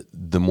Spirit,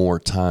 the more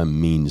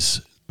time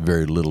means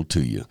very little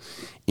to you.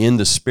 In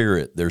the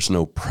Spirit, there's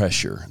no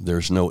pressure.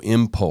 There's no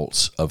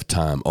impulse of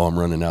time. Oh, I'm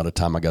running out of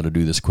time. I got to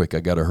do this quick.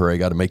 I got to hurry. I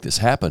got to make this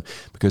happen.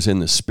 Because in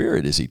the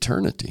Spirit is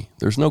eternity.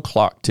 There's no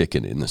clock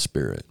ticking in the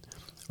Spirit.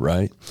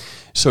 Right?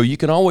 So you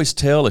can always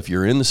tell if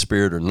you're in the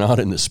Spirit or not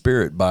in the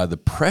Spirit by the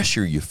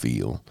pressure you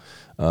feel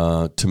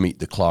to meet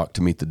the clock,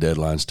 to meet the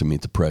deadlines, to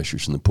meet the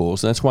pressures and the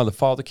pulls. And that's why the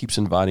Father keeps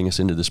inviting us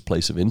into this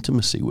place of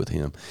intimacy with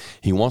him.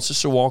 He wants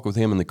us to walk with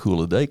him in the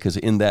cool of the day because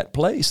in that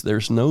place,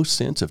 there's no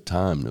sense of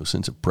time, no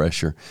sense of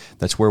pressure.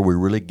 That's where we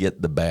really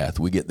get the bath.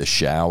 We get the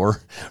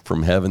shower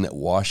from heaven that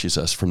washes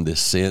us from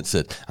this sense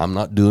that I'm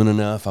not doing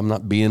enough, I'm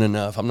not being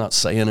enough, I'm not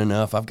saying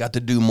enough, I've got to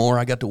do more,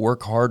 I got to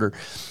work harder,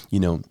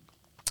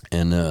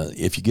 And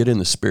if you get in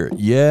the Spirit,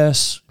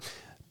 yes,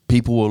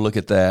 people will look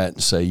at that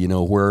and say,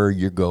 where are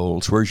your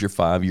goals? Where's your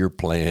 5-year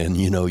plan?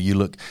 You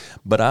look,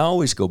 but I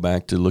always go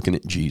back to looking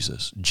at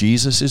Jesus.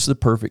 Jesus is the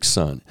perfect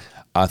son.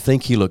 I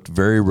think he looked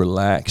very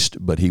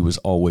relaxed, but he was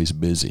always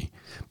busy.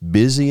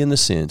 Busy in the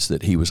sense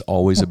that he was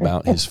always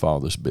about his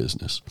Father's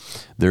business.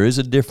 There is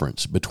a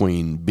difference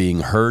between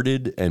being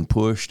herded and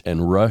pushed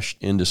and rushed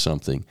into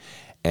something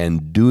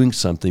and doing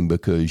something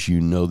because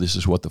this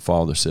is what the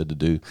Father said to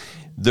do.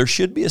 There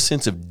should be a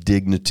sense of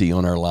dignity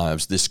on our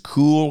lives, this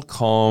cool,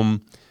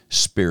 calm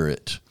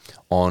spirit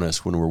on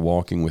us when we're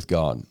walking with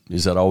God.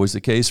 Is that always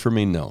the case for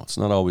me? No, it's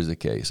not always the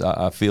case.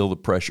 I feel the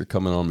pressure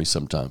coming on me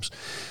sometimes.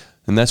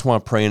 And that's why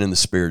praying in the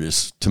Spirit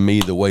is, to me,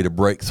 the way to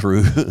break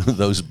through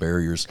those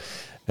barriers.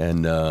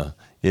 And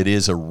it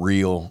is a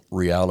real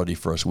reality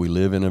for us. We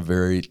live in a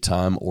very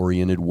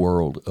time-oriented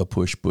world, a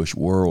push-push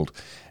world.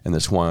 And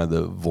that's why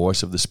the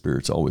voice of the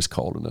Spirit's always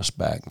calling us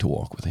back to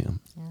walk with Him.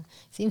 Yeah.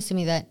 Seems to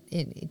me that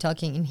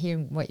talking and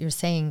hearing what you're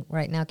saying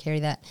right now, Carrie,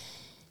 that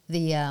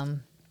the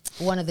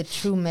one of the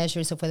true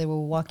measures of whether we're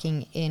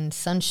walking in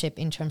sonship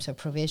in terms of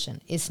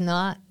provision is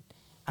not,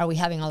 are we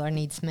having all our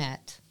needs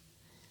met,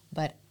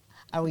 but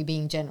are we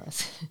being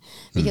generous?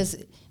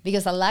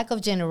 because a lack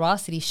of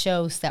generosity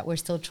shows that we're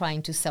still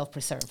trying to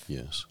self-preserve.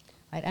 Yes.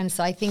 Right? And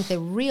so I think the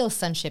real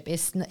sonship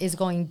is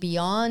going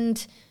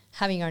beyond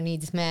having our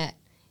needs met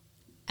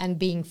and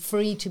being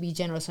free to be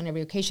generous on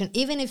every occasion,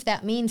 even if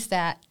that means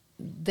that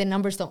the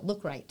numbers don't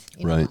look right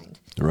in our mind.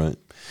 Right.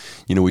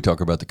 We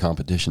talk about the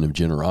competition of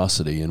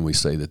generosity, and we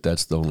say that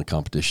that's the only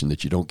competition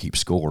that you don't keep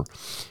score.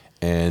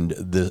 And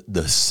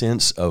the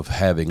sense of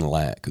having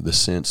lack, the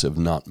sense of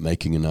not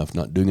making enough,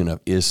 not doing enough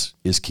is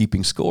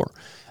keeping score.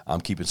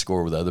 I'm keeping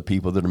score with other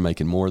people that are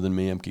making more than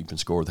me. I'm keeping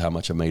score with how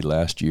much I made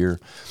last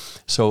year.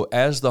 So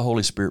as the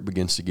Holy Spirit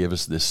begins to give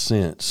us this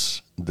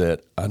sense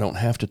that I don't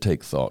have to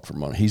take thought for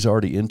money. He's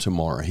already in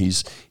tomorrow.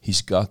 He's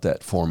got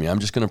that for me. I'm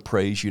just going to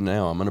praise you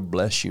now. I'm going to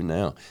bless you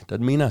now.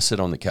 Doesn't mean I sit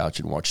on the couch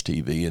and watch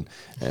TV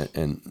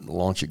and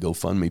launch a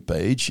GoFundMe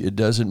page. It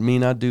doesn't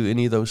mean I do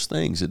any of those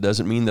things. It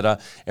doesn't mean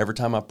that every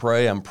time I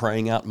pray, I'm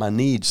praying out my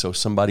needs so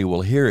somebody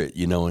will hear it,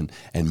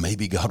 and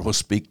maybe God will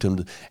speak to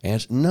them.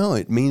 No,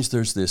 it means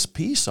there's this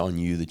peace on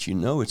you that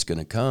it's going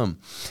to come.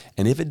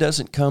 And if it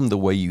doesn't come the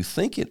way you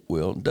think it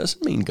will, it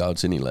doesn't mean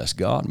God's any less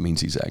God. It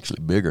means He's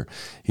actually bigger.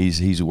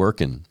 He's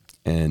working,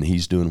 and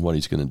He's doing what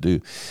He's going to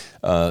do.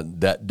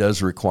 That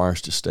does require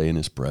us to stay in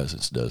His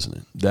presence, doesn't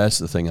it? That's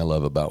the thing I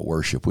love about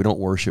worship. We don't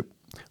worship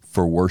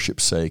for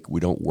worship's sake.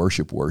 We don't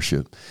worship.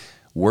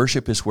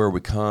 Worship is where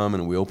we come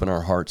and we open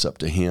our hearts up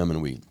to Him,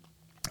 and we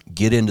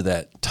get into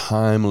that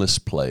timeless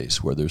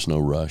place where there's no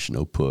rush,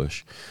 no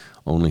push,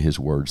 only His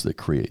words that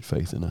create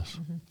faith in us.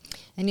 Mm-hmm.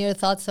 Any other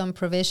thoughts on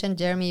provision?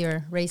 Jeremy,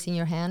 you're raising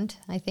your hand,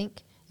 I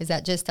think. Is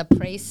that just a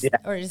praise,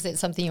 or is it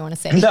something you want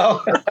to say?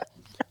 No.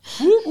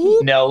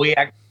 No, we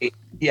actually,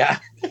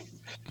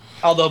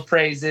 although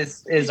praise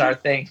is our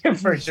thing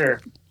for sure.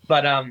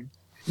 But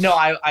no,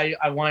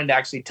 I wanted to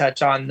actually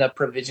touch on the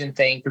provision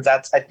thing, because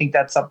I think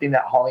that's something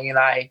that Holly and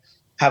I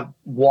have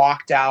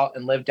walked out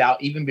and lived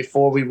out even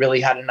before we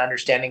really had an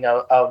understanding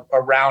of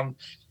around.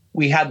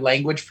 We had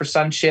language for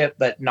sonship,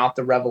 but not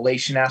the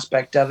revelation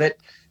aspect of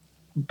it.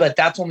 But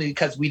that's only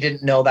because we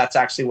didn't know that's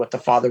actually what the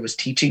Father was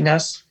teaching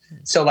us.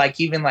 So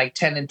even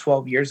 10 and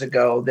 12 years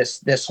ago,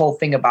 this whole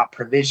thing about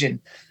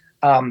provision,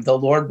 the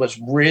Lord was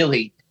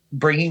really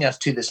bringing us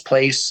to this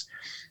place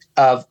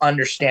of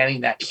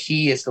understanding that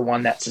He is the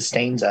one that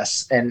sustains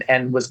us,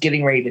 and was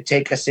getting ready to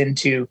take us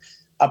into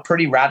a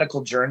pretty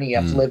radical journey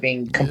of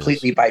living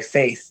completely by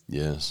faith.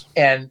 Yes.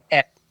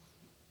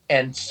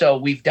 And so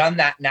we've done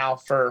that now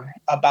for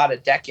about a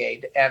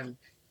decade, and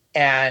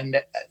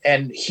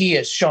He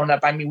has shown up.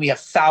 I mean, we have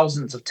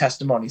thousands of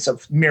testimonies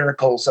of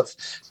miracles of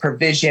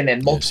provision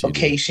and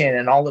multiplication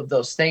and all of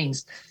those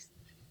things.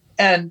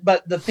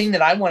 But the thing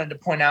that I wanted to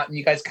point out, and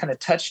you guys kind of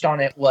touched on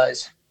it,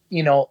 was,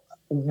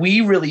 we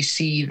really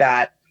see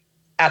that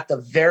at the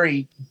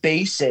very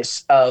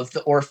basis of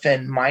the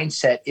orphan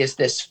mindset is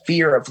this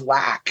fear of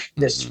lack,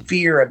 this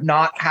fear of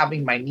not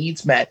having my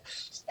needs met.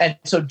 And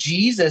so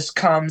Jesus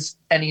comes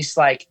and He's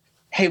like,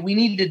 hey, we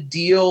need to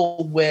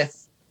deal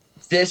with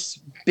this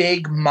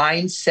big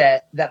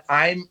mindset that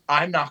I'm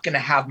not going to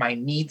have my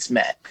needs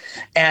met.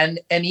 And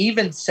He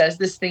even says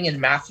this thing in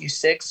Matthew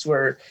 6,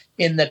 where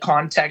in the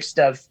context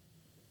of,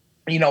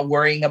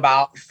 worrying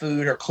about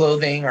food or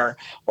clothing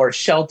or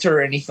shelter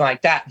or anything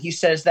like that, He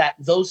says that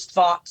those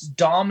thoughts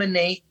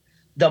dominate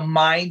the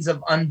minds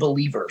of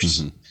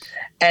unbelievers.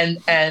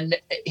 And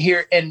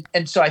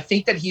so I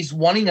think that He's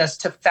wanting us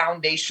to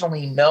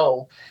foundationally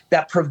know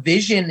that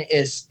provision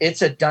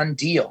it's a done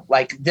deal.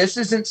 This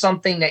isn't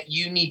something that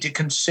you need to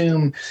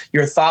consume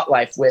your thought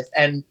life with,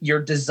 and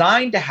you're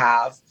designed to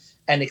have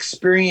an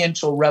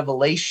experiential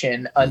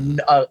revelation, a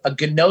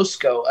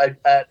gnosko,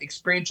 an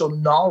experiential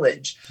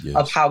knowledge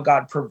of how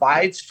God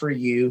provides for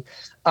you,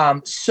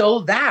 so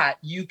that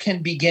you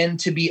can begin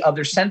to be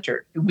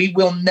other-centered. We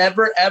will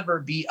never, ever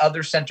be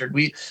other-centered.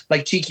 We,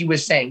 like Chiki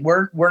was saying,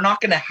 we're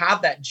not going to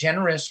have that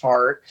generous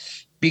heart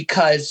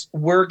because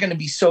we're going to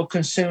be so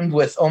consumed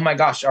with, oh my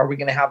gosh, are we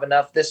going to have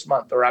enough this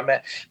month? Or am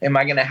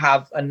I going to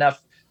have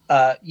enough,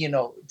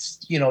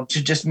 to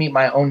just meet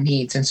my own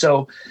needs? And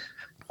so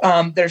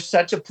there's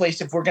such a place,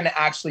 if we're going to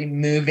actually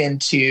move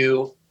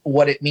into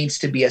what it means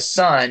to be a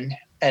son,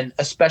 and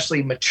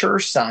especially mature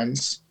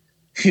sons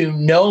who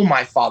know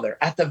my Father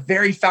at the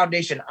very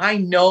foundation. I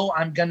know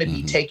I'm going to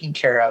be taken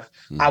care of.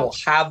 I will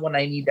have what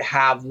I need to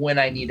have when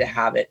I need to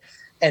have it.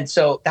 And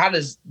so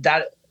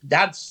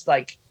that's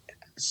like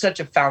such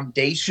a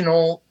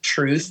foundational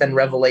truth and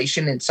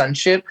revelation in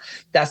sonship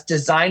that's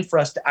designed for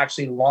us to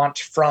actually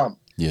launch from.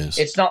 Yes.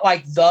 It's not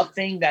like the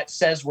thing that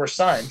says we're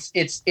sons.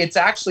 It's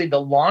actually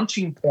the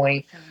launching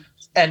point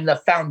and the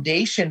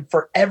foundation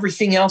for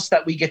everything else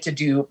that we get to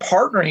do,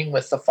 partnering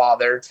with the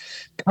Father,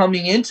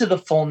 coming into the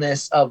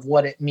fullness of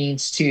what it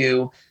means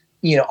to,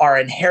 our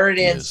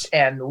inheritance,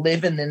 and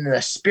living in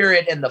the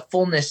Spirit and the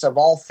fullness of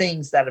all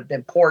things that have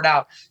been poured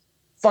out,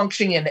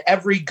 functioning in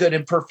every good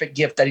and perfect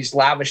gift that He's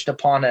lavished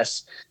upon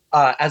us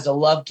as a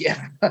love gift,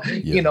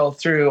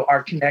 through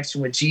our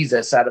connection with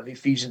Jesus out of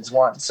Ephesians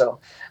 1. So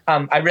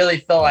I really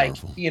feel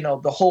Powerful.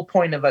 like, the whole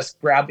point of us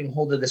grabbing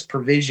hold of this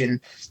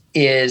provision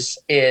is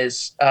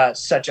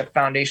such a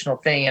foundational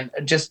thing. And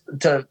just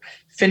to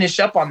finish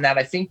up on that,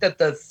 I think that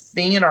the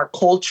thing in our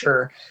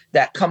culture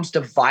that comes to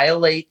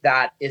violate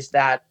that is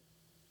that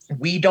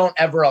we don't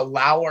ever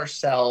allow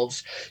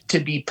ourselves to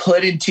be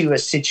put into a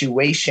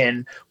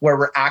situation where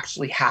we're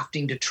actually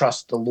having to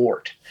trust the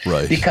Lord.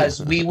 Right.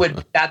 Because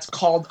that's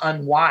called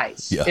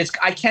unwise. Yeah.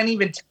 I can't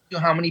even tell you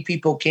how many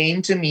people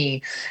came to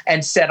me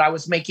and said I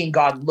was making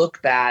God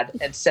look bad,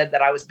 and said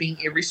that I was being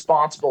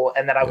irresponsible,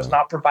 and that I was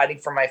not providing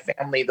for my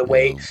family the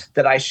way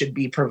that I should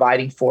be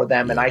providing for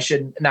them. And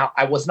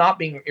I was not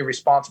being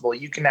irresponsible.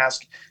 You can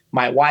ask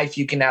my wife,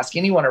 you can ask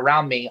anyone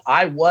around me.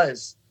 I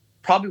was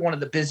probably one of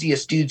the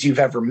busiest dudes you've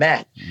ever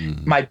met.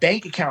 My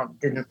bank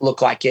account didn't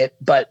look like it,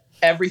 but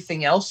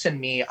everything else in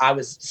me, I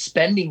was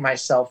spending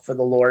myself for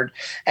the Lord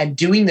and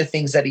doing the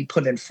things that He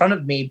put in front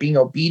of me, being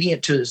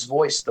obedient to His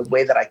voice the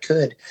way that I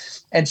could.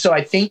 And so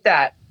I think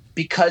that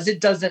because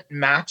it doesn't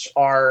match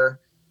our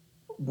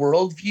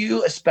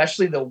worldview,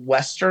 especially the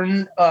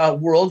Western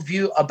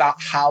worldview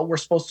about how we're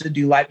supposed to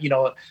do life,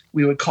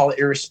 we would call it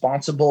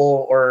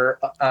irresponsible, or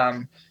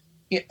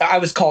I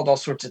was called all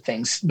sorts of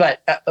things,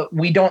 but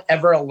we don't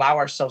ever allow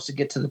ourselves to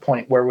get to the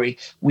point where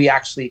we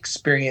actually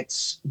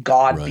experience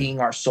God being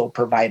our sole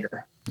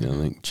provider. I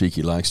think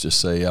Cheeky likes to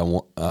say, I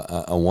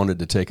wanted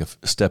to take a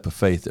step of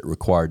faith that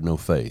required no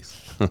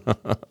faith.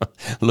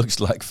 Looks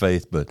like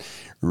faith, but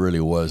really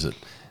wasn't.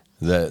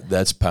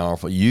 That's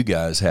powerful. You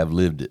guys have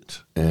lived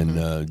it.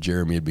 And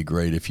Jeremy, it'd be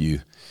great if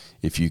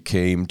you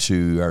came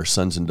to our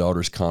Sons and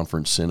Daughters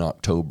Conference in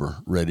October,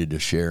 ready to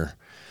share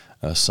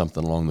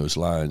something along those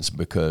lines,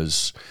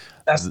 because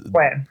that's the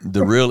plan.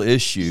 the real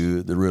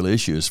issue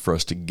is for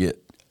us to get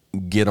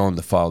on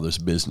the Father's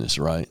business,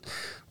 right?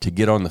 To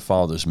get on the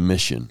Father's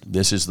mission.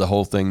 This is the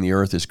whole thing the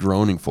earth is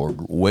groaning for,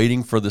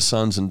 waiting for the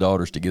sons and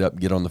daughters to get up and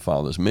get on the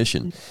Father's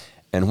mission.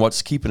 And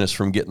what's keeping us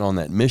from getting on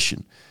that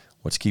mission?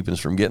 What's keeping us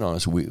from getting on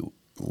is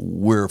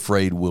we're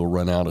afraid we'll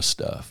run out of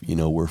stuff.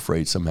 We're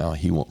afraid somehow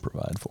He won't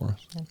provide for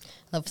us. I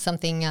love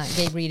something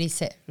Gabe Reedy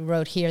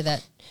wrote here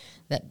that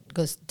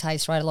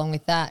ties right along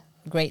with that.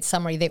 Great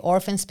summary. The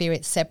orphan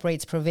spirit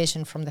separates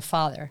provision from the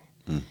Father,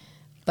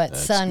 but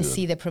sons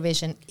see the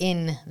provision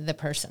in the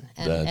person,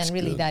 and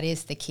really good. That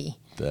is the key.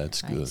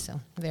 That's good.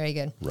 So very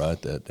good.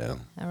 Write that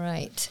down. All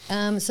right.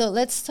 So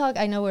let's talk.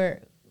 I know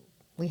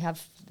we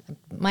have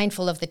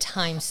mindful of the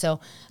time. So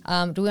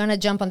do we want to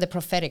jump on the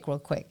prophetic real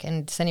quick?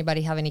 And does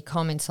anybody have any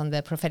comments on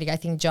the prophetic? I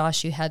think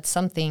Josh, you had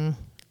something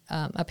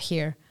up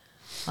here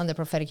on the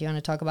prophetic you want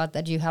to talk about.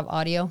 That you have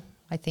audio.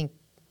 I think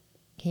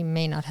he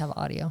may not have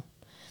audio.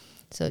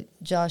 So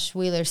Josh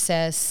Wheeler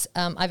says,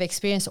 I've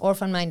experienced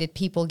orphan-minded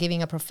people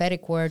giving a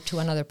prophetic word to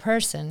another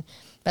person,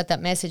 but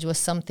that message was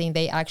something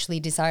they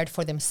actually desired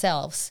for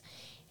themselves.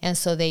 And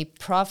so they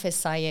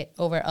prophesy it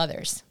over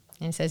others.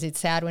 And it says it's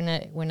sad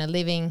when a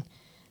living,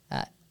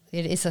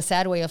 it is a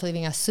sad way of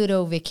living a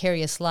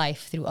pseudo-vicarious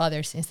life through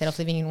others instead of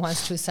living in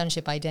one's true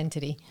sonship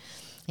identity,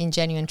 in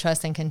genuine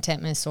trust and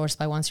contentment sourced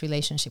by one's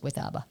relationship with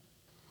Abba.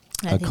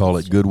 I call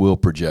it goodwill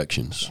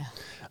projections. Yeah.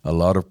 A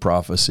lot of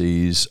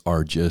prophecies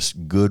are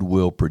just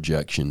goodwill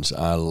projections.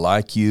 I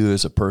like you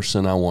as a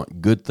person. I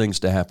want good things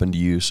to happen to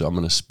you, so I'm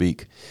going to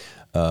speak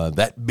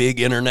that big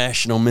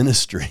international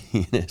ministry.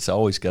 It's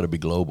always got to be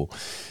global,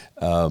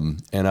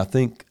 and I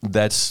think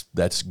that's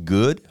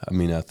good. I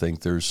mean, I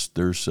think there's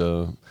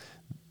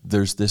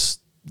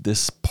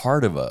this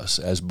part of us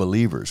as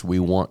believers. We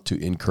want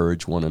to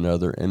encourage one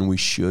another, and we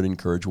should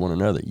encourage one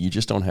another. You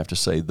just don't have to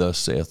say, "Thus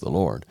saith the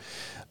Lord."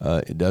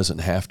 It doesn't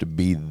have to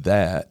be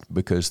that,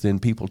 because then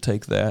people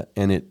take that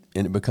and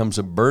it becomes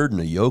a burden,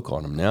 a yoke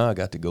on them. Now I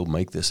got to go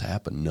make this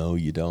happen. No,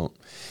 you don't.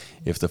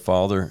 If the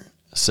Father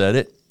said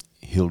it,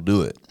 He'll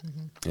do it.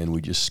 And we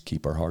just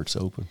keep our hearts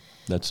open.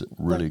 That's a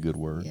really good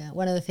word. Yeah.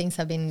 One of the things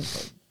I've been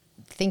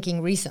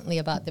thinking recently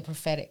about the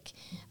prophetic.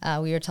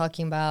 We were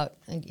talking about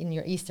in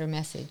your Easter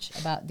message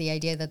about the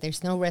idea that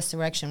there's no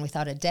resurrection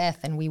without a death,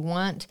 and we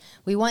want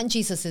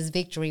Jesus'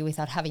 victory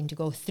without having to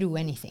go through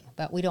anything,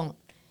 but we don't.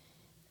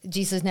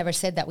 Jesus never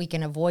said that we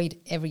can avoid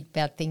every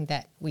bad thing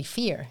that we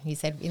fear. He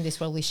said, in this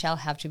world we shall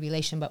have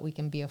tribulation, but we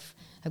can be of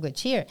a good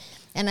cheer.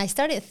 And I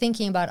started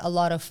thinking about a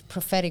lot of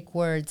prophetic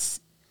words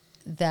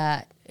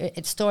that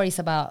it's stories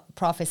about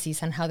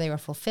prophecies and how they were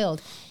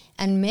fulfilled.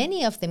 And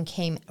many of them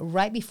came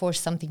right before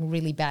something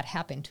really bad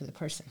happened to the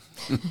person.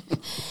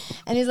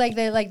 And it's like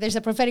there's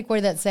a prophetic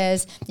word that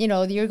says,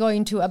 you're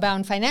going to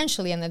abound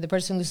financially, and then the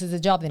person loses a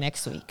job the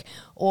next week.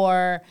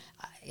 Or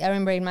I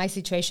remember in my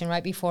situation,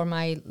 right before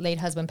my late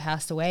husband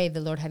passed away, the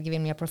Lord had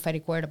given me a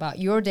prophetic word about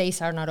your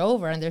days are not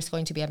over and there's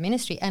going to be a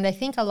ministry. And I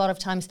think a lot of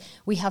times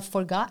we have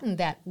forgotten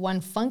that one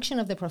function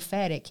of the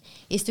prophetic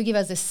is to give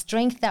us the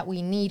strength that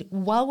we need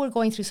while we're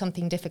going through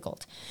something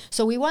difficult.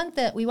 So we want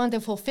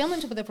the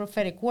fulfillment of the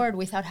prophetic word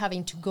without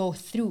having to go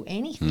through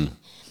anything.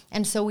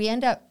 And so we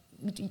end up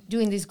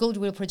doing these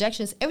goodwill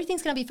projections.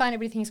 Everything's going to be fine.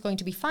 Everything's going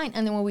to be fine.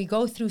 And then when we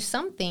go through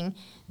something,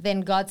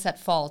 then God's at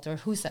fault, or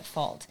who's at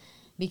fault?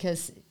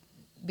 Because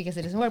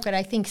it doesn't work. But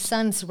I think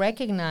sons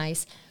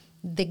recognize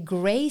the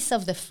grace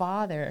of the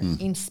Father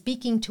in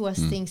speaking to us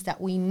things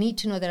that we need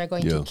to know that are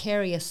going to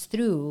carry us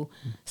through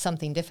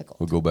something difficult.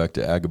 We'll go back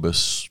to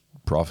Agabus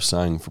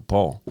prophesying for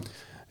Paul.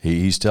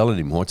 He's telling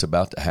him what's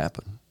about to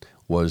happen.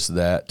 Was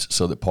that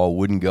so that Paul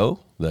wouldn't go?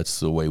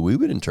 That's the way we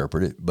would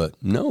interpret it. But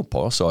no,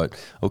 Paul saw it.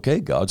 Okay,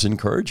 God's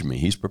encouraging me.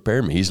 He's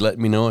prepared me. He's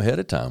letting me know ahead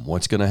of time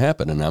what's going to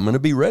happen, and I'm going to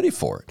be ready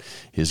for it.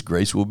 His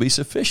grace will be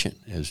sufficient,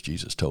 as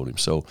Jesus told him.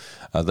 So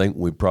I think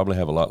we'd probably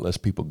have a lot less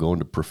people going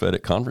to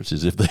prophetic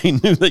conferences if they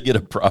knew they get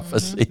a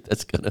prophecy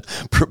that's going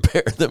to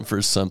prepare them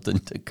for something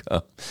to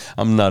come.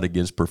 I'm not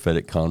against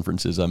prophetic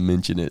conferences. I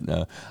mention it,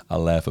 and I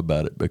laugh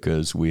about it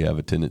because we have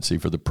a tendency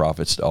for the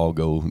prophets to all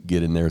go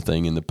get in their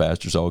thing, and the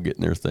pastors all get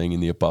in their thing,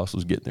 and the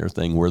apostles get in their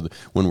thing, when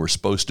we're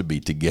supposed to be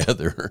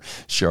together,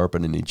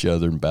 sharpening each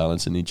other and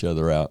balancing each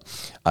other out.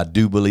 I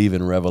do believe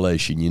in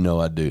revelation.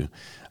 I do.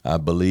 I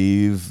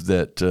believe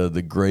that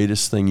the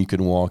greatest thing you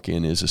can walk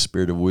in is a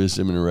spirit of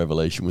wisdom and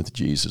revelation with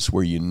Jesus,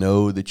 where you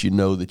know that you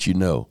know that you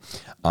know.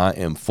 I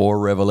am for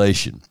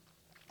revelation.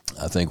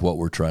 I think what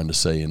we're trying to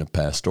say in a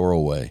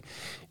pastoral way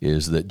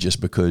is that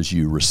just because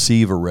you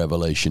receive a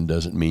revelation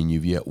doesn't mean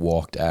you've yet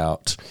walked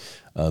out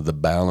the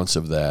balance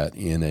of that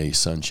in a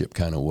sonship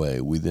kind of way.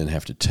 We then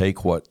have to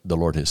take what the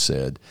Lord has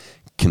said,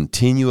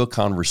 continue a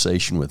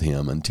conversation with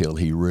him until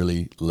he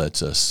really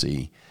lets us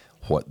see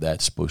what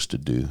that's supposed to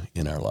do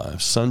in our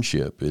lives.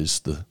 Sonship is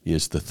the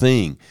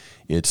thing.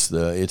 It's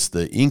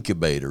the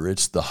incubator.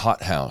 It's the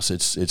hothouse.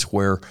 It's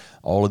where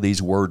all of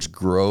these words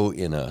grow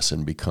in us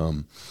and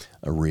become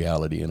a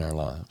reality in our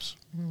lives.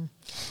 Mm-hmm.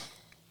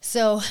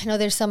 So,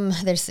 there's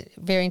a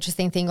very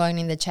interesting thing going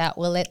in the chat.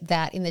 We'll let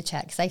that in the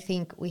chat because I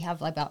think we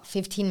have about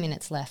 15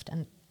 minutes left.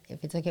 And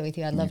if it's okay with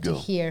you, I'd love to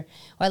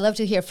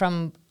hear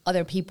from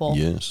other people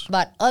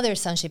about other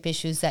sonship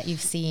issues that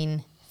you've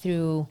seen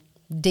through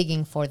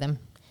digging for them.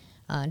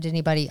 Did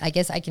anybody? I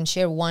guess I can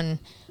share one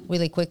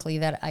really quickly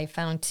that I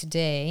found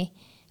today.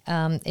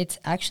 It's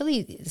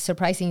actually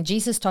surprising.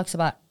 Jesus talks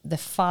about the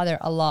Father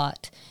a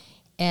lot,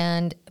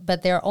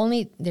 but there's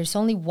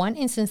only one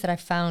instance that I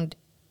found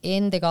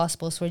in the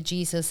Gospels where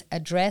Jesus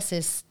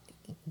addresses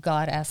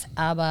God as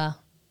Abba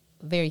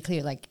very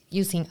clear, like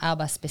using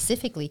Abba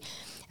specifically.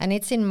 And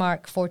it's in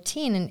Mark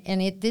 14,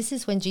 and this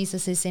is when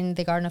Jesus is in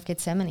the Garden of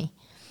Gethsemane.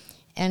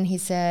 And he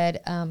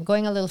said,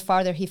 going a little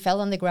farther, he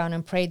fell on the ground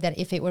and prayed that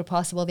if it were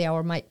possible, the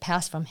hour might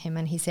pass from him.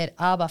 And he said,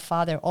 Abba,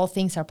 Father, all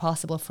things are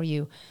possible for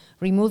you.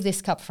 Remove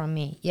this cup from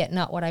me, yet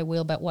not what I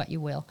will, but what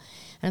you will.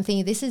 And I'm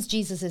thinking, this is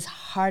Jesus'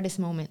 hardest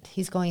moment.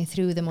 He's going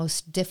through the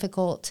most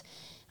difficult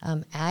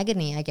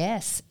agony, I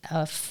guess,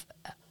 of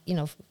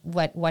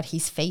what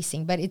he's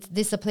facing. But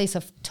this is a place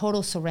of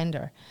total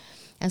surrender.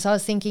 And so I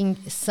was thinking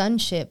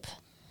sonship,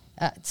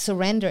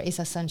 surrender is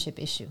a sonship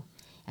issue.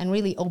 And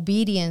really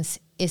obedience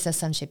is a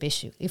sonship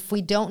issue. If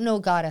we don't know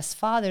God as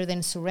Father,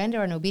 then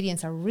surrender and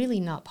obedience are really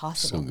not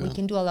possible. We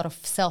can do a lot of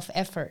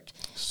self-effort.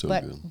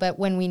 But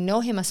when we know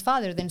him as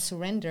Father, then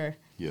surrender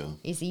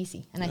is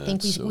easy. And I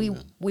think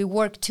we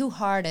work too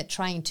hard at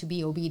trying to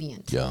be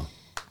obedient.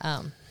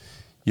 And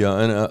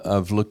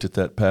I've looked at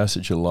that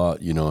passage a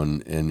lot,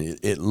 and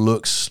it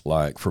looks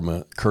like, from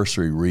a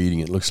cursory reading,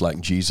 it looks like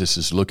Jesus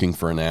is looking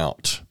for an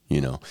out.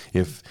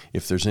 If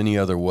there's any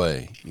other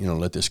way,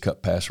 let this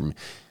cup pass from me.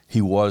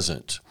 He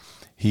wasn't.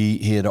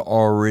 He had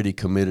already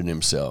committed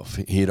himself.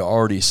 He had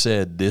already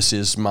said, "This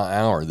is my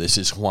hour. This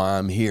is why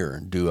I'm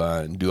here. Do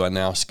I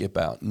now skip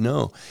out?"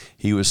 No.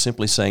 He was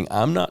simply saying,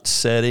 "I'm not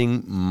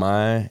setting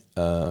my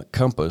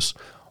compass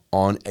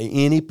on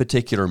any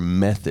particular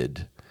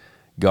method.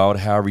 God,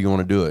 however you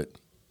want to do it."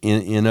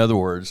 In other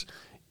words,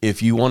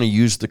 if you want to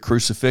use the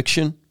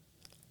crucifixion,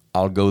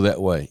 I'll go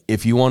that way.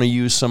 If you want to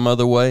use some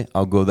other way,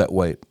 I'll go that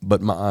way.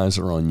 But my eyes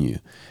are on you.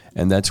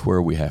 And that's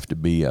where we have to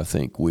be, I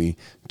think.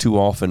 Too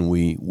often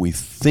we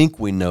think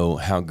we know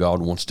how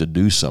God wants to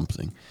do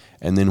something,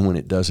 And then when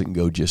it doesn't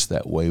go just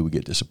that way, we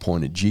get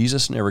disappointed.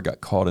 Jesus never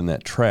got caught in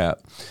that trap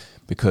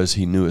because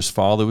he knew his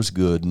Father was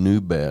good, knew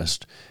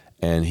best,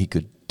 and he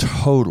could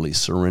totally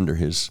surrender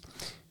his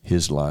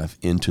life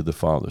into the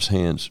Father's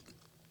hands.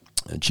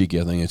 And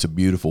Cheeky, I think it's a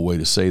beautiful way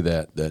to say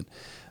that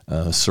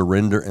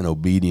surrender and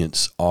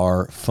obedience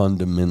are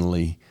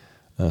fundamentally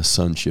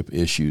sonship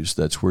issues.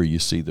 That's where you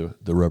see the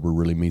rubber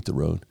really meet the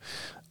road.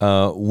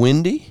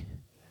 Wendy,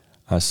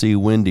 I see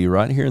Wendy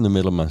right here in the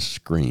middle of my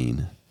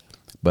screen,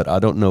 but I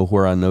don't know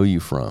where I know you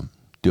from.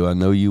 Do I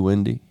know you,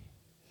 Wendy?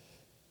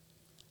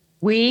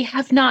 We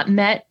have not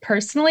met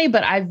personally,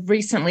 but I've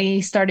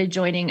recently started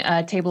joining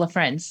a table of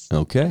friends.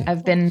 Okay.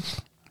 I've been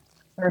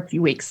for a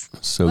few weeks.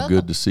 So Welcome.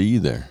 good to see you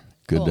there.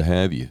 Good Cool. to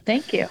have you.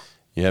 Thank you.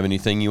 You have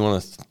anything you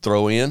want to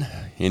throw in?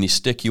 Any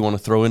stick you want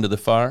to throw into the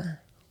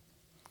fire?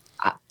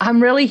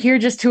 I'm really here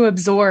just to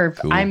absorb.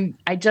 Cool.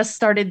 I just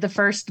started the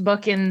first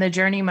book in the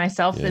journey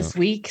myself this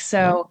week,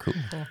 so Cool.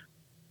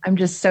 I'm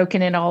just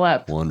soaking it all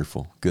up.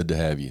 Wonderful. Good to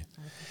have you.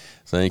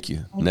 Thank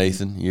you.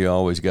 Nathan, you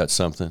always got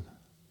something.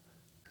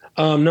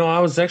 No, I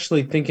was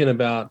actually thinking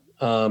about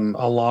a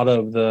lot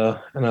of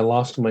and I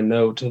lost my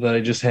note that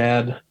I just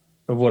had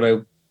of what I,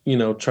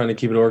 trying to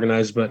keep it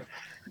organized, but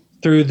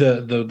through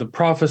the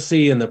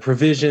prophecy and the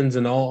provisions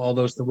and all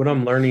those, what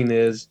I'm learning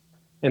is,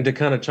 and to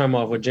kind of chime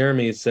off what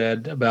Jeremy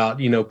said about,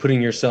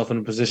 putting yourself in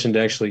a position to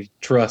actually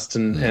trust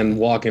and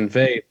walk in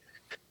faith,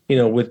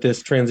 with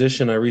this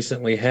transition I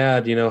recently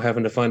had,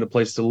 having to find a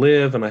place to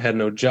live, and I had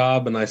no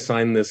job, and I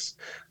signed this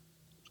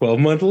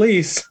 12-month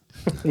lease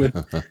with,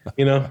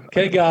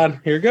 okay,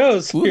 God, here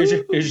goes.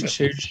 Here's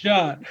your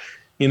shot.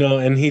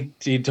 And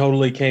he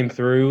totally came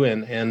through,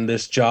 and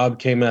this job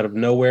came out of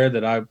nowhere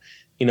that I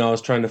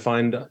was trying to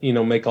find,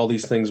 make all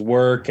these things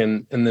work,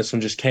 and this one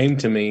just came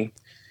to me.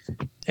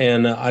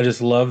 And I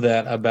just love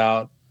that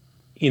about,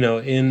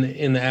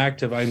 in the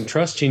act of I'm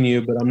trusting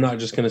you, but I'm not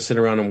just going to sit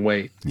around and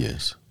wait.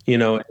 Yes.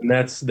 And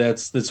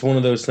that's one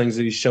of those things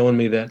that he's showing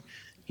me that,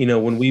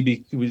 when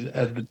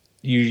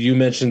you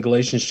mentioned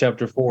Galatians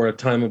chapter 4, a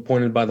time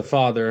appointed by the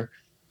Father,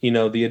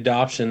 the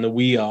adoption, the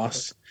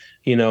weos,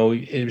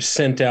 it was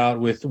sent out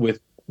with,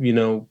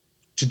 to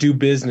do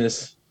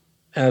business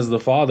as the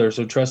Father.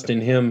 So trust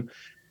in him,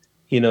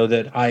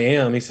 that I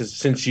am, he says,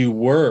 since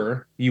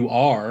you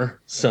are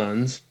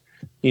sons,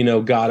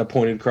 God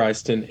appointed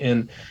Christ.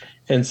 And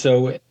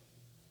so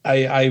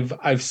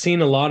I've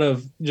seen a lot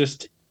of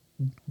just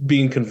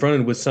being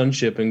confronted with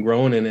sonship and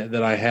growing in it,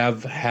 that I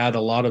have had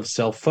a lot of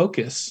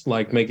self-focus,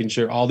 like making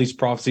sure all these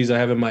prophecies I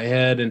have in my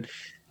head and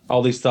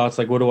all these thoughts,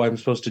 like, what do I'm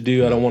supposed to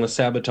do? I don't want to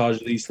sabotage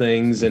these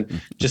things.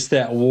 And just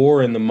that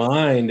war in the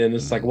mind. And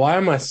it's like, why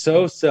am I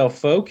so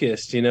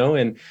self-focused,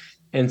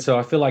 And so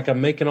I feel like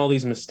I'm making all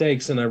these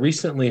mistakes. And I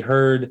recently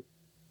heard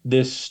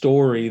this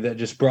story that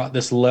just brought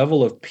this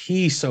level of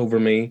peace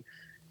over me.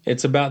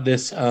 It's about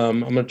this, I'm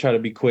going to try to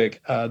be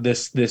quick,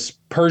 this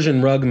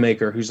Persian rug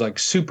maker who's like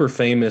super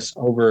famous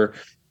over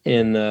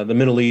in the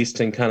Middle East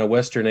and kind of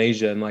Western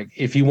Asia. And like,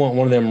 if you want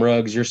one of them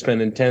rugs, you're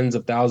spending tens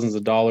of thousands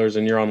of dollars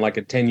and you're on like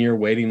a 10-year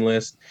waiting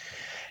list.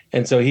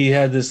 And so he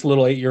had this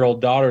little 8-year-old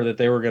daughter that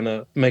they were going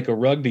to make a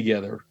rug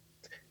together.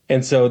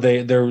 And so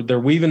they're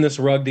weaving this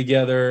rug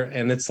together,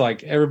 and it's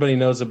like everybody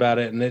knows about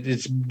it, and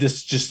it's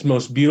this just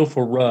most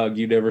beautiful rug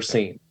you'd ever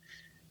seen.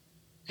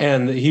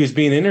 And he was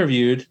being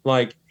interviewed,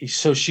 like,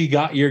 so she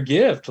got your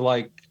gift,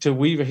 like, to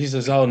weave it. He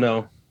says, oh,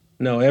 no,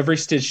 every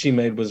stitch she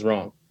made was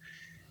wrong.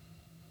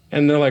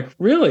 And they're like,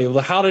 really?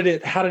 Well, how did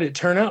it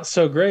turn out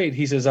so great?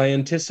 He says, I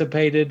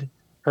anticipated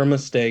her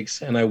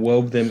mistakes and I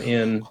wove them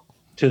in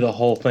to the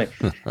whole thing.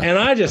 And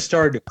I just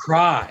started to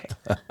cry.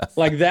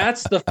 Like,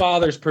 that's the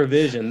Father's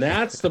provision.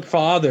 That's the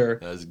Father,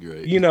 That's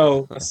great.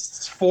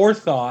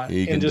 forethought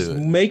He can and just do it.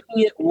 making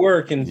it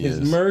work, and Yes.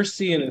 his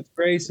mercy and his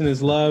grace and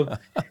his love.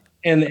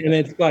 And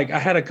it's like, I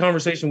had a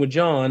conversation with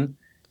John,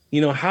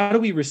 how do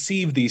we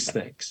receive these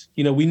things?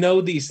 We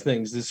know these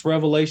things, this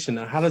revelation.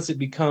 How does it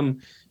become,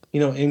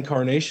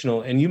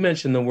 incarnational? And you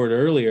mentioned the word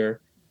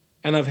earlier.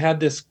 And I've had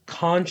this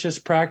conscious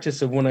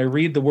practice of when I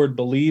read the word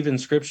believe in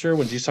Scripture,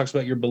 when Jesus talks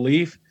about your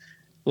belief,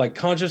 like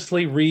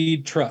consciously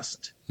read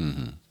trust.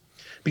 Mm-hmm.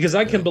 Because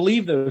I can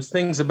believe those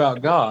things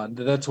about God,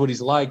 that that's what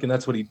he's like and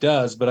that's what he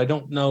does, but I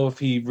don't know if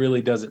he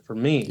really does it for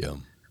me. Yeah.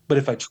 But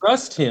if I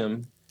trust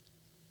him,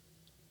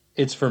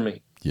 it's for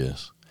me.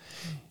 Yes.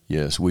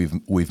 Yes,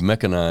 we've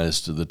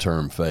mechanized the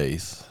term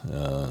faith,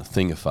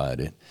 thingified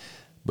it,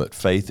 but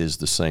faith is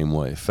the same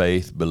way.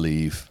 Faith,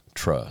 belief,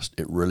 trust.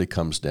 It really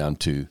comes down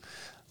to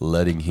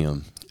letting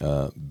him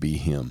be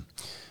him.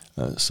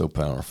 So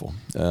powerful.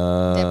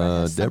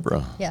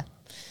 Deborah. Yeah.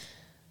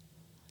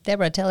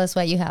 Deborah, tell us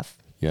what you have.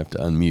 You have to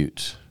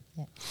unmute.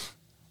 Yeah.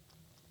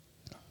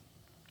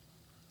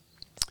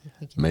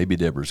 Maybe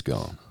Deborah's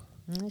gone.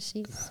 Let's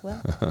see.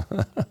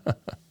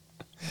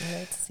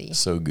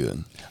 So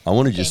good. I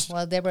want to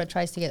While Deborah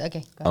tries to get,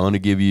 go I want to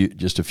give you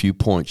just a few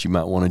points you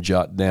might want to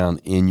jot down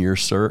in your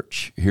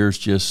search. Here's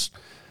just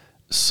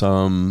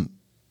some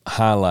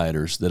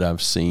highlighters that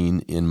I've seen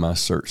in my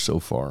search so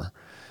far.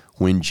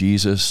 when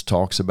Jesus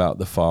talks about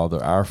the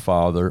Father, our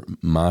Father,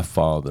 my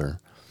Father,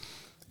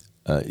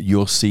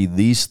 you'll see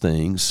these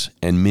things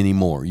and many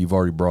more. You've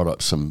already brought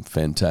up some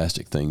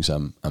fantastic things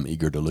I'm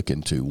eager to look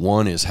into.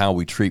 One is how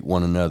we treat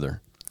one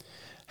another.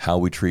 How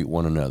we treat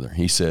one another.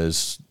 He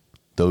says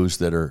those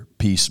that are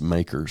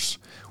peacemakers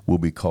will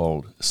be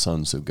called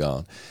sons of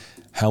God.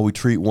 How we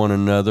treat one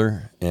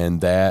another, and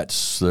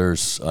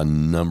there's a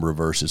number of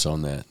verses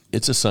on that.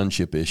 It's a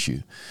sonship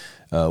issue.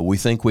 We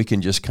think we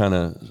can just kind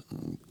of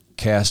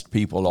cast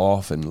people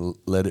off and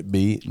let it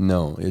be.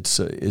 No, it's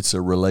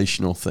a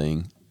relational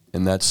thing,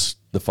 and that's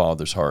the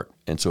Father's heart,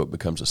 and so it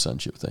becomes a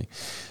sonship thing.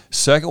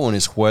 Second one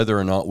is whether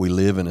or not we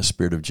live in a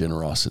spirit of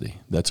generosity.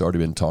 That's already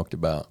been talked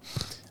about.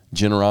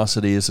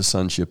 Generosity is a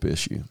sonship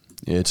issue.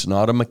 It's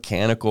not a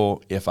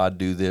mechanical, if I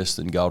do this,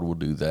 then God will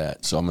do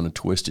that, so I'm going to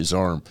twist his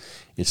arm.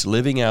 It's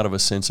living out of a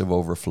sense of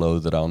overflow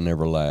that I'll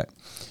never lack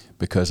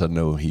because I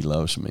know he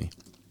loves me.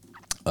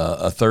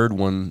 A third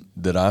one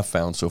that I've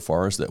found so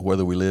far is that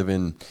whether we live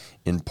in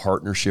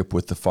partnership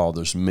with the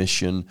Father's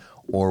mission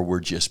or we're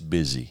just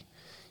busy.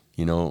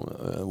 You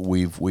know,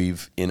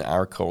 we've in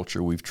our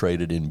culture, we've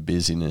traded in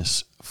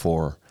busyness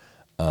for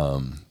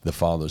the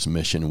Father's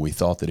mission, and we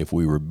thought that if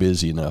we were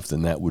busy enough,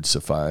 then that would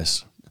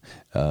suffice.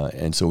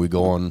 And so we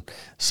go on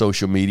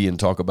social media and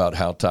talk about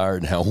how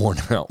tired and how worn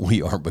out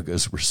we are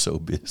because we're so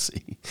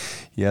busy.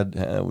 Yeah,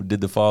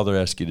 did the Father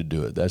ask you to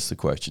do it? That's the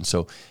question.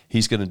 So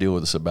he's going to deal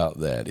with us about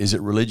that. Is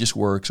it religious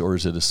works or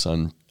is it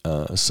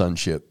a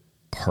sonship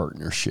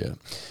partnership?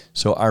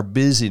 So our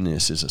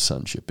busyness is a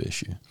sonship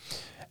issue.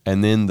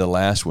 And then the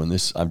last one,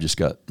 I've just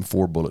got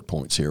 4 bullet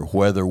points here.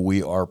 Whether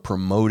we are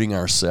promoting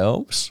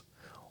ourselves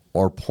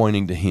or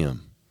pointing to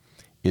him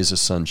is a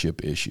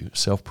sonship issue,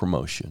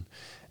 self-promotion.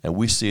 And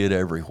we see it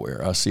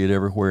everywhere. I see it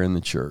everywhere in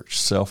the church.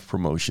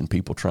 Self-promotion,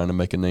 people trying to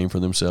make a name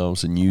for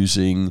themselves and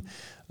using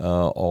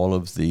all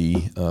of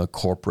the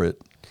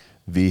corporate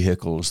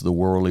vehicles, the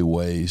worldly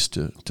ways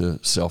to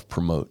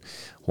self-promote.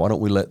 Why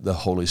don't we let the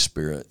Holy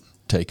Spirit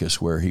take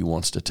us where he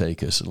wants to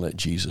take us and let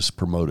Jesus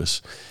promote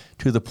us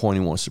to the point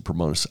he wants to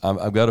promote us?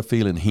 I've got a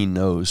feeling he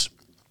knows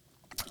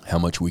how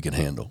much we can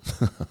handle.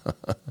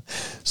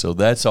 So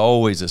that's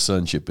always a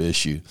sonship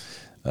issue.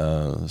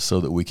 So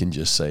that we can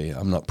just say,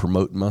 I'm not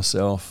promoting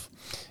myself.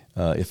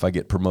 If I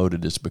get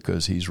promoted, it's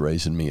because he's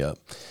raising me up.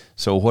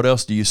 So what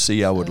else do you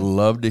see? I would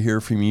love to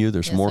hear from you.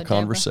 There's more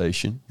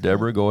conversation.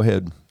 Deborah, go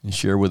ahead and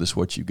share with us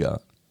what you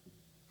got.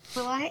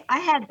 Well, I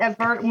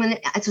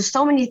had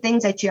so many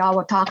things that y'all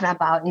were talking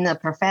about in the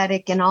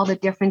prophetic and all the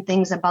different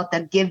things about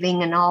the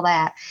giving and all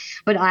that.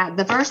 But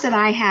the verse that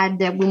I had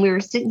that when we were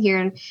sitting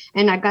here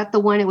and I got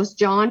the one, it was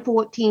John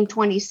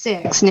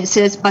 14:26. And it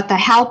says, but the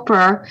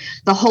helper,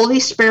 the Holy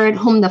Spirit,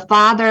 whom the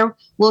Father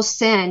will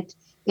send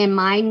in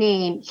my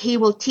name, he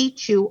will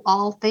teach you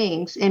all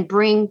things and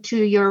bring to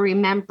your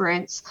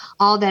remembrance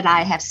all that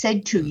I have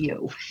said to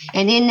you.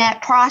 And in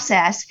that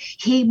process,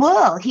 he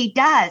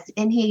does,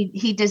 and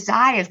he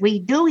desires. We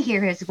do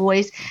hear his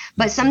voice,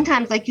 but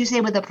sometimes, like you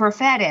say, with the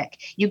prophetic,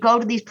 you go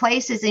to these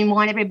places and you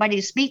want everybody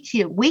to speak to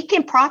you. We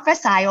can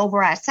prophesy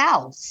over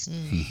ourselves.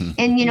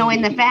 And,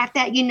 and the fact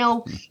that,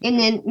 and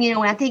then,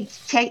 I think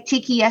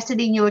Tiki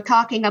yesterday, you were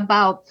talking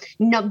about,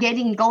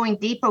 going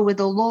deeper with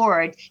the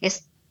Lord.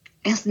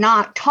 It's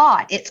not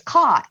taught, it's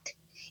caught.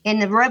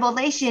 And the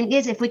revelation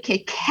is if we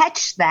could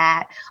catch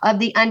that of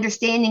the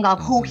understanding of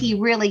who he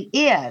really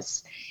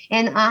is.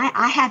 And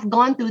I have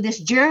gone through this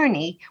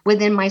journey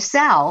within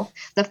myself.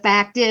 The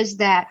fact is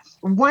that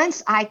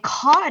once I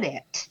caught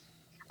it,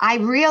 I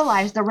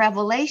realized the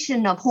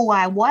revelation of who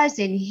I was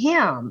in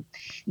him,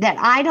 that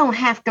I don't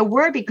have to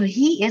worry because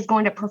he is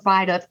going to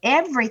provide of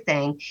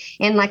everything.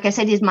 And like I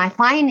said, is my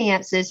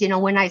finances,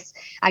 when I was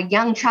a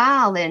young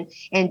child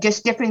and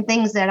just different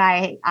things that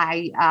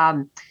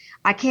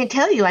I can't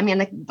tell you. I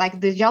mean,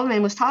 like the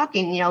gentleman was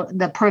talking,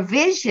 the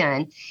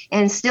provision,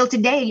 and still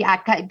today,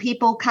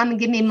 people come and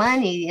give me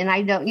money, and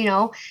I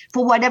don't,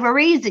 for whatever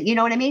reason, you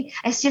know what I mean?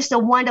 It's just a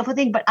wonderful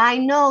thing. But I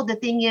know the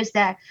thing is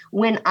that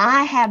when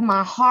I have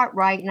my heart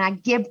right and I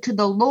give to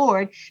the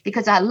Lord,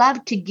 because I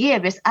love to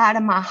give, it's out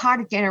of my heart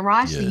of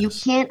generosity.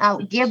 Yes. You can't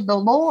outgive the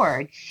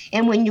Lord.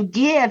 And when you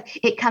give,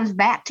 it comes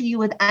back to you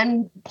with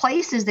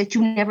places that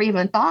you never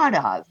even thought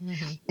of.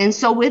 Mm-hmm. And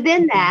so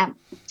within that,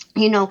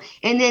 and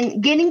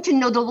then getting to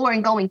know the Lord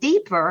and going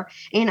deeper.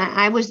 And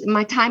I was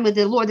my time with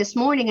the Lord this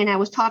morning, and I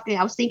was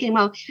thinking,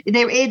 well,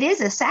 it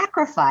is a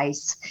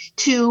sacrifice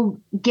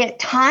to get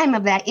time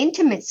of that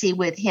intimacy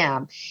with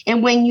him.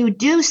 And when you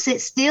do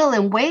sit still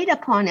and wait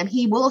upon him,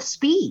 he will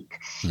speak.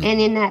 Mm-hmm. And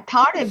in that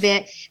part of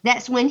it,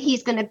 that's when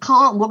he's going to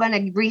call. We're going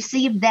to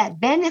receive that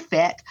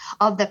benefit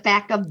of the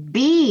fact of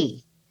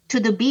being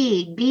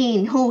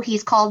who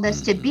he's called us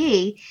to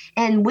be.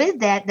 And with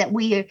that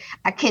we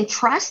can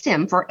trust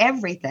him for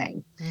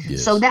everything.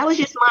 Yes. So that was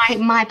just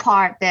my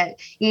part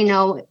that,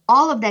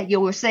 all of that you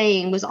were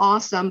saying was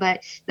awesome.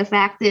 But the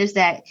fact is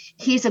that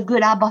he's a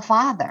good Abba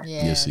Father.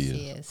 Yes,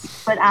 he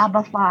is. But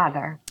Abba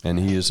Father. And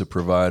he is a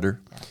provider.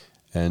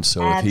 And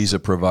so if he's a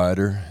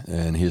provider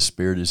and his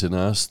Spirit is in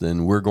us,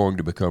 then we're going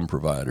to become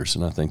providers.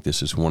 And I think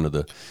this is one of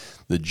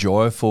the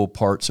joyful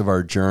parts of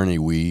our journey.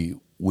 We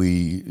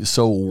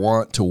so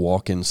want to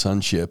walk in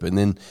sonship,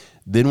 and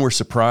then we're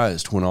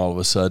surprised when all of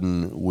a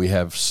sudden we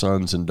have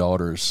sons and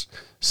daughters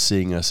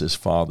seeing us as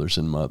fathers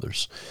and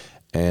mothers.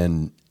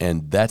 And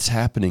that's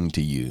happening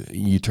to you.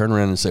 You turn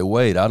around and say,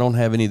 wait, I don't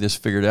have any of this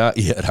figured out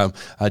yet. I'm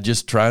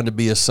just trying to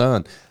be a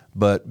son.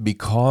 But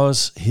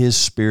because his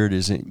Spirit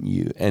is in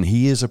you, and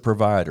he is a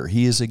provider,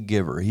 he is a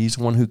giver, he's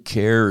one who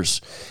cares,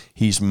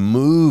 he's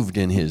moved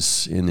in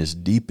his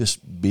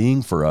deepest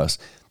being for us,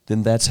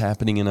 then that's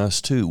happening in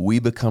us too. We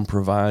become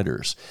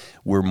providers.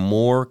 We're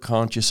more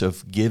conscious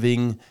of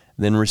giving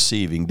than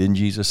receiving. Didn't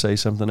Jesus say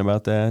something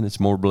about that? It's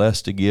more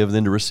blessed to give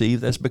than to receive.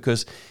 That's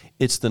because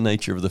it's the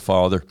nature of the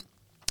Father.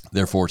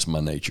 Therefore, it's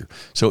my nature.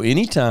 So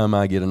anytime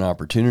I get an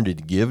opportunity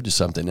to give to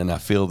something and I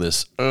feel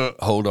this,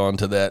 hold on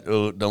to that,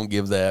 don't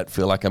give that,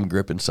 feel like I'm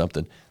gripping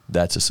something,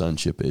 that's a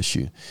sonship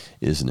issue,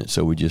 isn't it?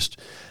 So we just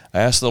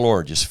ask the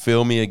Lord, just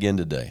fill me again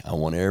today. I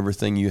want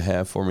everything you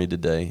have for me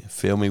today.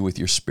 Fill me with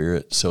your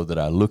Spirit so that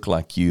I look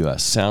like you, I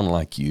sound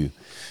like you,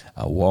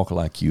 I walk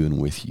like you and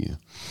with you.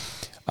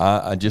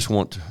 I just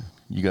want,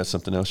 you got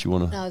something else you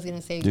want to No, I was going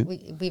to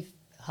say,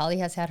 Holly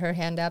has had her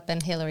hand up,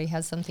 and Hillary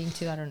has something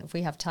too. I don't know if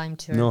we have time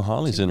to. No,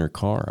 Holly's in her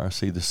car. I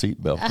see the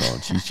seatbelt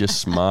on. She's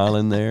just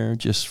smiling there,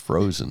 just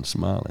frozen,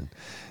 smiling.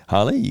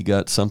 Holly, you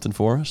got something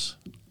for us?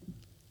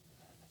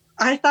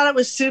 I thought it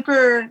was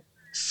super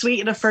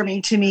sweet and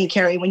affirming to me,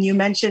 Carrie, when you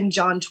mentioned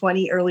John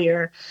 20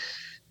 earlier,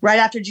 right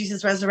after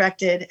Jesus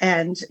resurrected,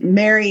 and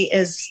Mary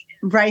is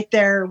right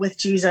there with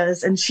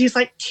Jesus, and she's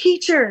like,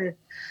 teacher.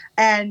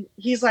 And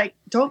he's like,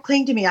 don't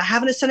cling to me. I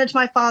haven't ascended to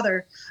my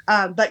Father,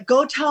 but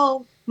go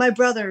tell my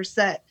brothers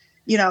that,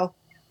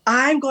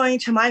 I'm going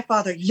to my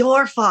Father,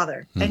 your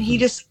Father. Mm-hmm. And he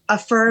just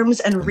affirms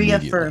and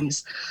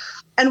reaffirms.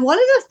 And one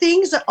of the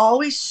things that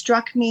always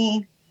struck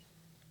me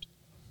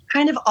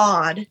kind of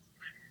odd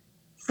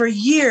for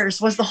years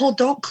was the whole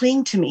don't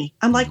cling to me.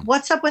 I'm like,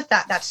 what's up with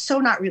that? That's so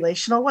not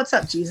relational. What's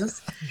up,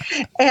 Jesus?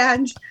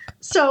 And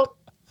so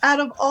out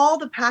of all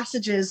the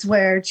passages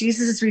where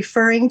Jesus is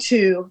referring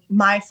to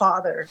my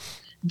Father,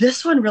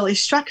 this one really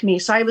struck me.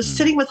 So I was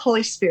sitting with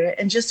Holy Spirit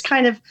and just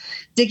kind of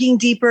digging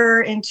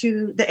deeper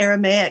into the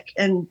Aramaic.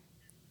 And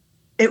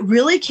it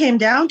really came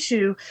down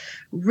to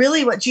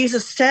really what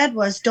Jesus said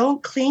was,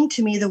 don't cling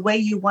to me the way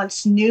you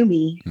once knew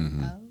me.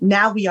 Mm-hmm.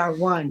 Now we are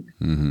one.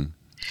 Mm-hmm.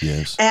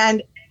 Yes.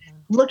 And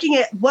looking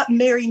at what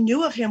Mary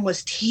knew of him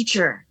was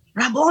teacher,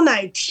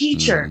 Rabboni,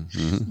 teacher.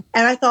 Mm-hmm.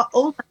 And I thought,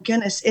 oh my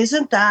goodness,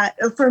 isn't that,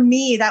 for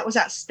me, that was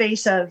that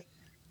space of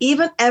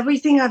even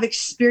everything I've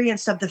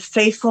experienced of the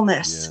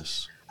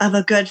faithfulness of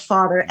a good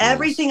Father,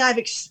 everything I've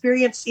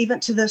experienced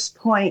even to this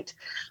point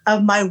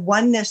of my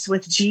oneness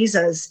with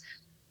Jesus,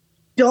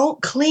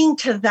 don't cling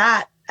to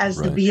that as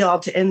the be all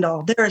to end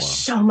all. There is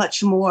so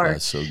much more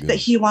that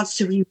he wants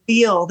to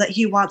reveal, that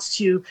he wants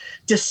to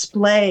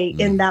display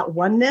in that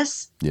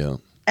oneness. Yeah.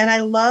 And I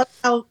love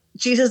how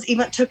Jesus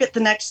even took it the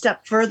next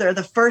step further.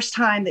 The first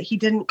time that he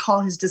didn't call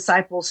his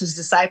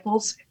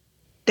disciples,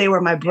 they were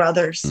my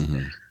brothers.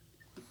 Mm-hmm.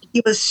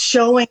 He was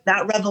showing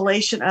that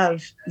revelation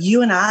of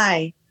you and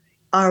I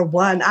are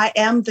one. I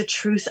am the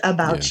truth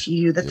about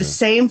you, that the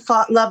same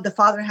love the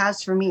Father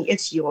has for me,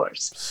 it's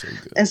yours. So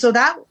and so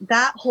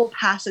that whole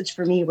passage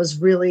for me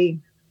was really,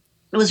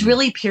 it was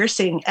really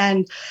piercing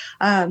and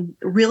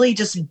really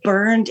just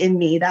burned in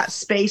me that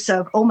space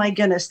of, oh my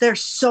goodness,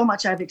 there's so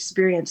much I've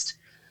experienced,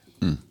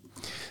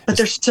 but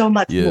there's so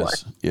much more.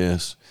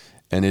 Yes.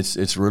 And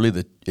it's really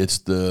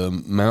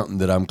the mountain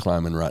that I'm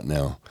climbing right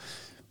now,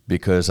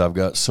 because I've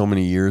got so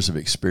many years of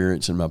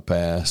experience in my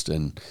past,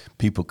 and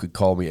people could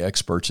call me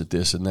experts at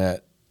this and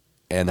that,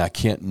 and I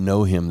can't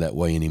know him that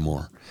way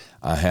anymore.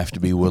 I have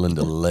to be willing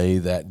to lay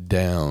that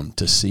down,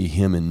 to see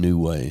him in new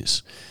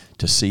ways,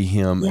 to see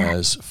him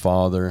as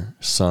Father,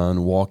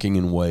 Son, walking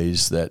in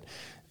ways that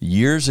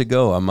years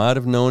ago I might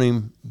have known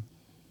him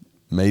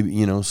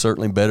maybe,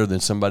 certainly better than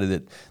somebody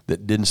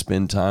that didn't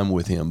spend time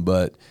with him,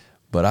 but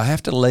I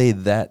have to lay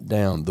that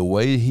down. The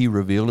way he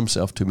revealed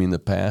himself to me in the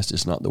past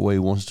is not the way he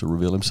wants to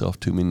reveal himself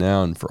to me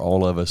now. And for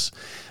all of us,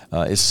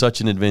 it's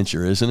such an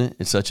adventure, isn't it?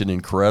 It's such an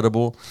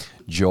incredible,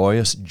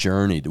 joyous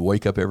journey to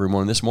wake up every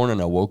morning. This morning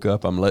I woke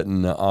up, I'm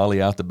letting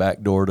Ollie out the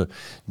back door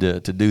to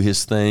do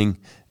his thing,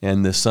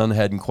 and the sun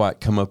hadn't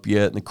quite come up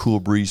yet, and the cool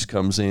breeze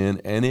comes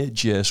in, and it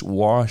just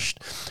washed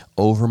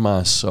over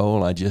my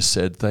soul. I just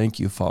said, thank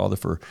you, Father,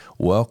 for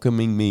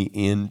welcoming me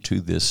into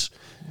this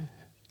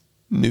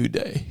new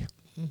day.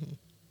 Mm-hmm.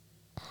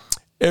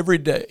 Every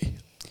day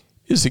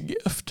is a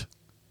gift.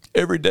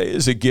 Every day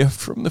is a gift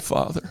from the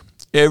Father.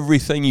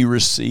 Everything you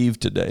receive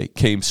today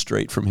came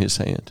straight from his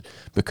hand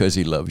because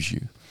he loves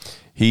you.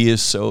 He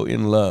is so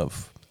in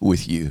love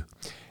with you,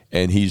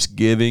 and he's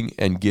giving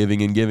and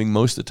giving and giving.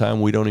 Most of the time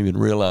we don't even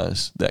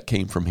realize that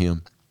came from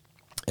him.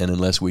 And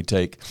unless we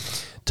take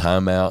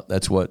time out.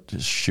 That's what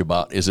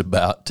Shabbat is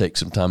about. Take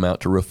some time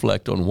out to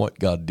reflect on what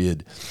God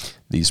did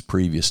these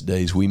previous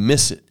days. We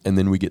miss it, and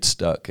then we get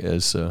stuck,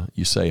 as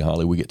you say,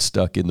 Holly, we get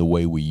stuck in the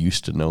way we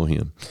used to know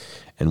him,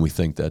 and we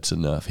think that's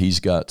enough. He's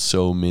got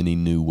so many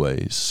new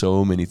ways,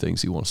 so many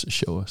things he wants to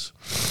show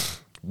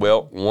us.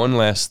 Well, one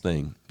last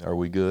thing. Are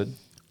we good?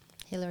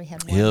 Hillary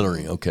had one.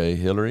 Hillary, okay.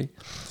 Hillary?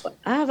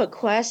 I have a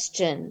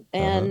question,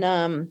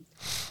 and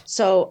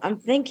so I'm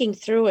thinking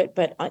through it,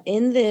 but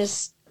in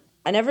this,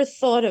 I never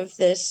thought of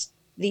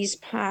these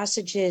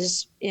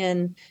passages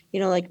in,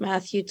 like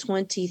Matthew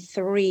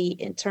 23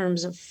 in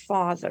terms of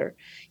Father,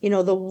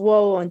 the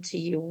woe unto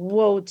you,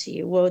 woe to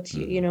you, woe to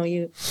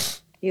you.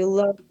 You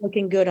love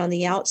looking good on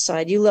the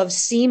outside. You love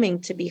seeming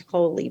to be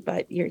holy,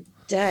 but you're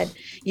dead.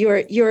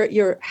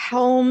 Your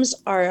homes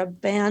are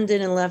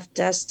abandoned and left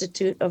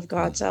destitute of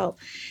God's help.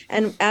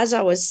 And as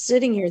I was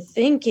sitting here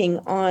thinking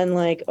on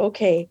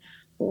okay,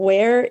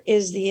 where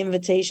is the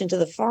invitation to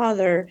the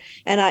Father?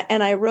 And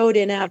I wrote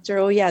in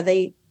after,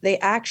 they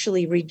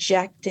actually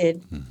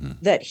rejected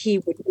that he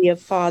would be a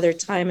father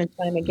time and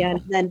time again.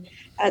 And then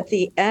at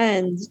the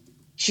end,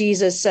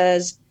 Jesus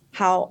says,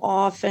 how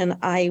often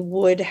I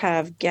would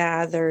have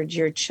gathered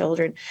your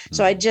children.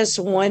 So I just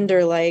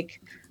wonder,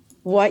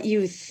 what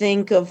you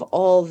think of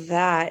all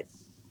that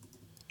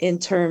in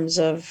terms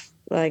of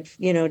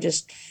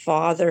just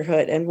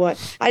fatherhood, and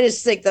what I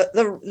just think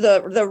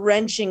the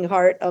wrenching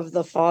heart of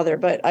the Father.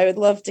 But I would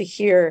love to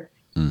hear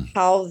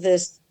how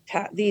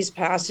these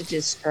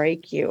passages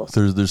strike you.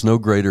 There's no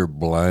greater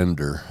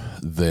blinder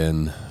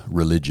than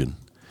religion.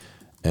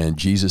 And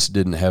Jesus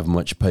didn't have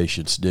much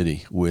patience, did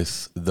he,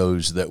 with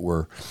those that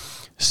were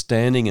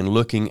standing and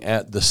looking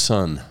at the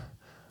Son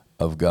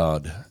of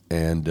God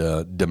and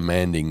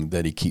demanding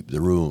that he keep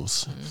the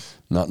rules.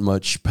 Not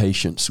much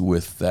patience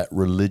with that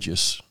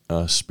religious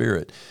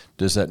spirit.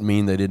 Does that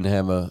mean they didn't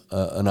have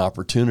an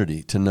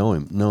opportunity to know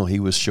him? No, he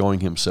was showing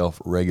himself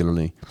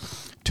regularly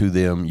to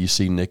them. You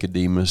see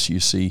Nicodemus, you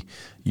see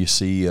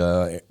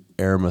Arimatheus,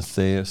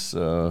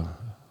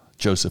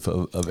 Joseph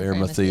of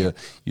Arimathea.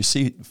 You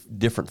see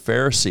different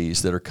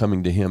Pharisees that are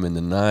coming to him in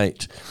the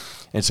night.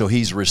 And so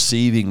he's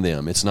receiving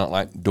them. It's not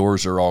like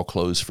doors are all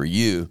closed for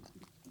you.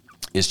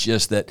 It's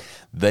just that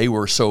they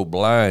were so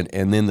blind.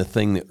 And then the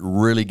thing that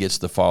really gets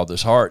the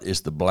Father's heart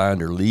is the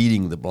blinder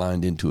leading the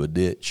blind into a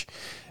ditch.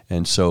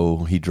 And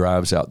so he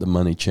drives out the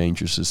money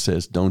changers and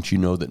says, don't you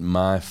know that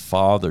my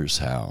Father's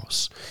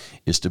house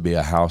is to be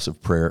a house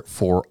of prayer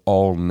for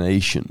all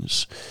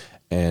nations?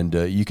 And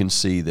you can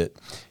see that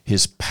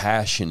his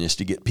passion is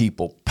to get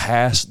people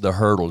past the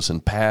hurdles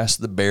and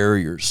past the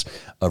barriers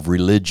of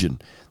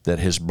religion that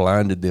has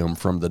blinded them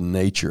from the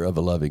nature of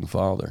a loving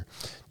Father,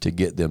 to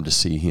get them to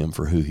see him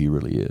for who he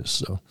really is.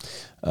 So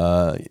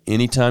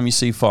anytime you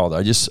see Father,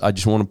 I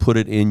just want to put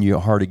it in your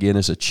heart again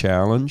as a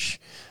challenge,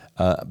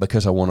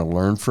 because I want to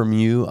learn from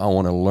you. I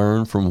want to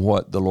learn from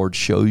what the Lord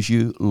shows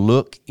you.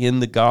 Look in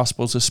the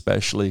Gospels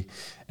especially,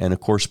 and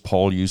of course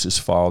Paul uses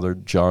Father,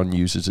 John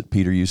uses it,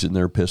 Peter uses it in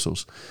their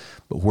epistles.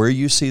 But where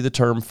you see the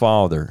term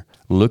Father,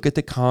 look at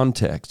the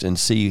context and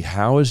see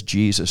how is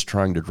Jesus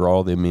trying to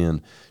draw them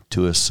in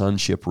to a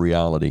sonship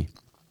reality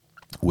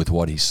with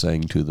what he's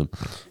saying to them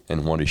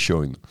and what he's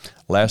showing them.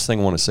 Last thing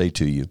I want to say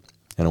to you,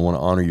 and I want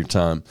to honor your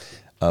time,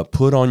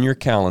 put on your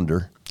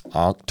calendar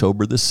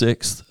October the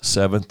 6th,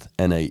 7th,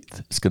 and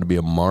 8th. It's going to be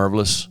a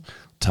marvelous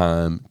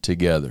time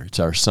together. It's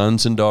our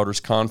Sons and Daughters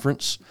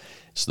Conference.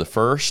 It's the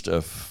first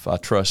of, I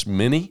trust,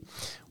 many.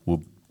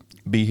 We'll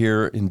be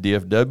here in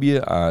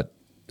DFW.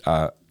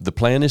 The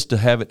plan is to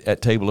have it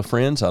at Table of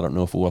Friends. I don't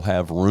know if we'll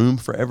have room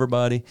for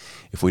everybody.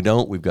 If we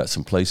don't, we've got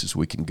some places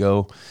we can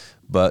go.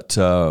 But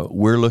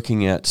we're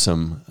looking at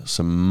some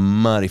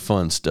mighty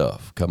fun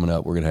stuff coming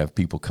up. We're going to have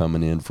people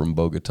coming in from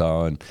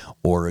Bogota and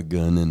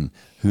Oregon and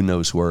who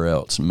knows where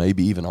else,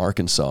 maybe even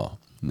Arkansas,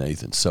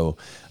 Nathan. So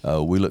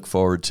we look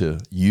forward to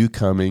you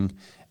coming.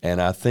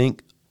 And I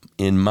think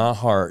in my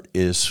heart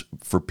is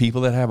for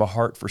people that have a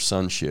heart for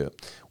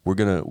sonship, we're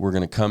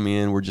gonna come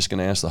in. We're just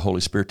gonna ask the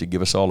Holy Spirit to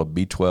give us all a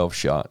B12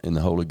 shot in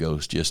the Holy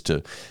Ghost, just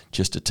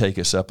to take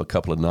us up a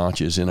couple of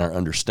notches in our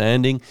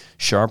understanding,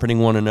 sharpening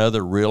one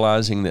another,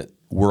 realizing that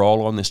we're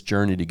all on this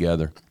journey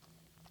together.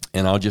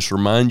 And I'll just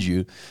remind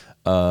you,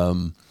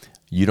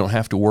 you don't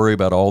have to worry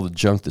about all the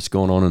junk that's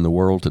going on in the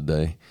world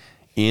today.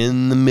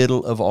 In the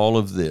middle of all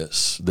of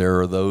this, there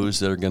are those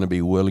that are going to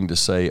be willing to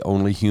say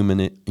only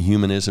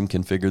humanism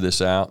can figure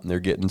this out, and they're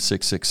getting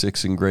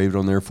 666 engraved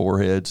on their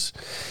foreheads.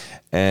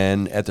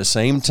 And at the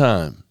same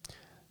time,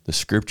 the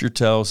Scripture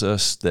tells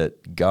us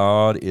that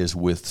God is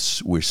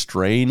with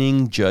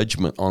restraining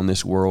judgment on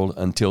this world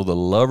until the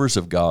lovers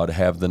of God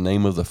have the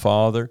name of the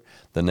Father,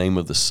 the name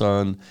of the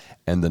Son,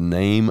 and the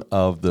name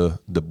of the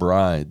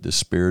bride, the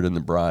Spirit and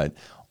the bride,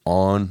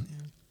 on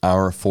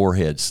our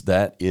foreheads.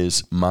 That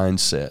is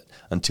mindset.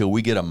 Until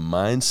we get a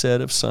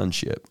mindset of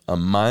sonship, a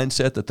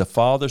mindset that the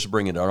Father's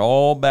bringing it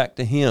all back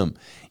to Him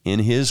in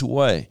His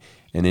way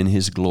and in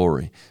His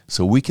glory.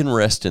 So we can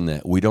rest in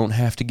that. We don't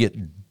have to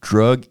get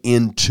drug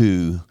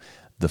into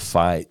the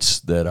fights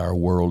that our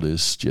world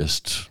is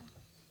just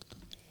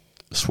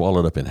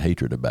swallowed up in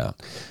hatred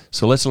about.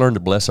 So let's learn to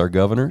bless our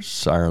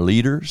governors, our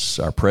leaders,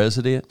 our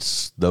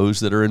presidents, those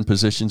that are in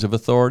positions of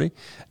authority.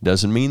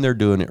 Doesn't mean they're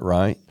doing it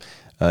right.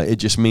 It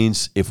just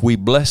means if we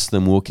bless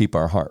them, we'll keep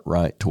our heart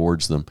right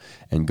towards them,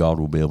 and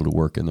God will be able to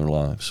work in their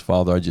lives.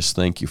 Father, I just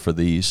thank you for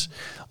these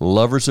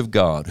lovers of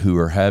God who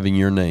are having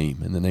your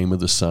name and the name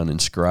of the Son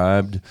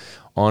inscribed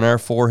on our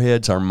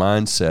foreheads, our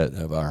mindset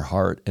of our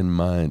heart and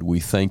mind. We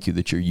thank you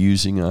that you're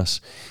using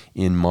us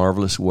in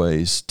marvelous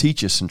ways.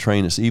 Teach us and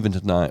train us even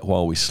tonight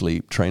while we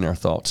sleep. Train our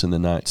thoughts in the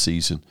night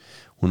season.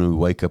 When we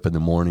wake up in the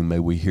morning, may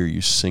we hear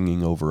you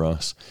singing over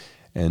us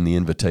and the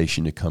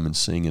invitation to come and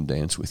sing and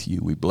dance with you.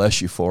 We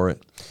bless you for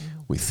it.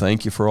 We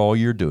thank you for all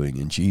you're doing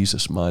in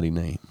Jesus' mighty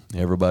name.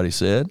 Everybody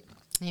said?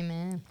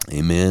 Amen.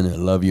 Amen. I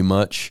love you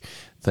much.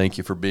 Thank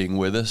you for being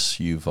with us.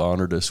 You've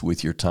honored us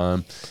with your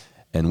time,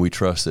 and we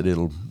trust that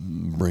it'll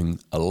bring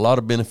a lot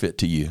of benefit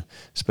to you,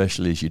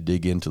 especially as you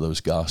dig into those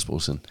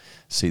Gospels and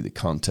see the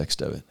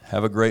context of it.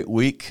 Have a great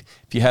week.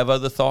 If you have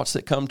other thoughts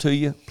that come to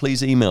you,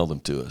 please email them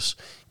to us.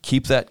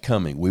 Keep that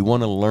coming. We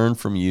want to learn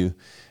from you,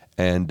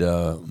 and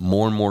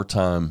more and more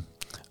time.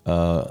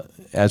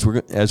 As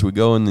we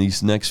go in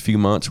these next few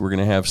months, we're going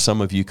to have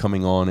some of you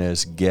coming on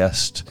as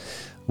guests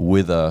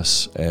with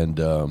us, and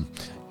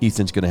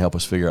Ethan's going to help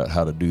us figure out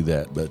how to do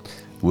that. But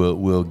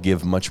we'll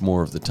give much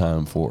more of the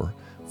time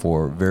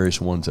for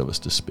various ones of us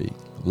to speak.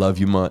 Love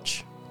you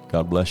much.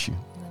 God bless you.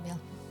 Love you.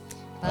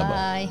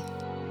 Bye-bye. Bye.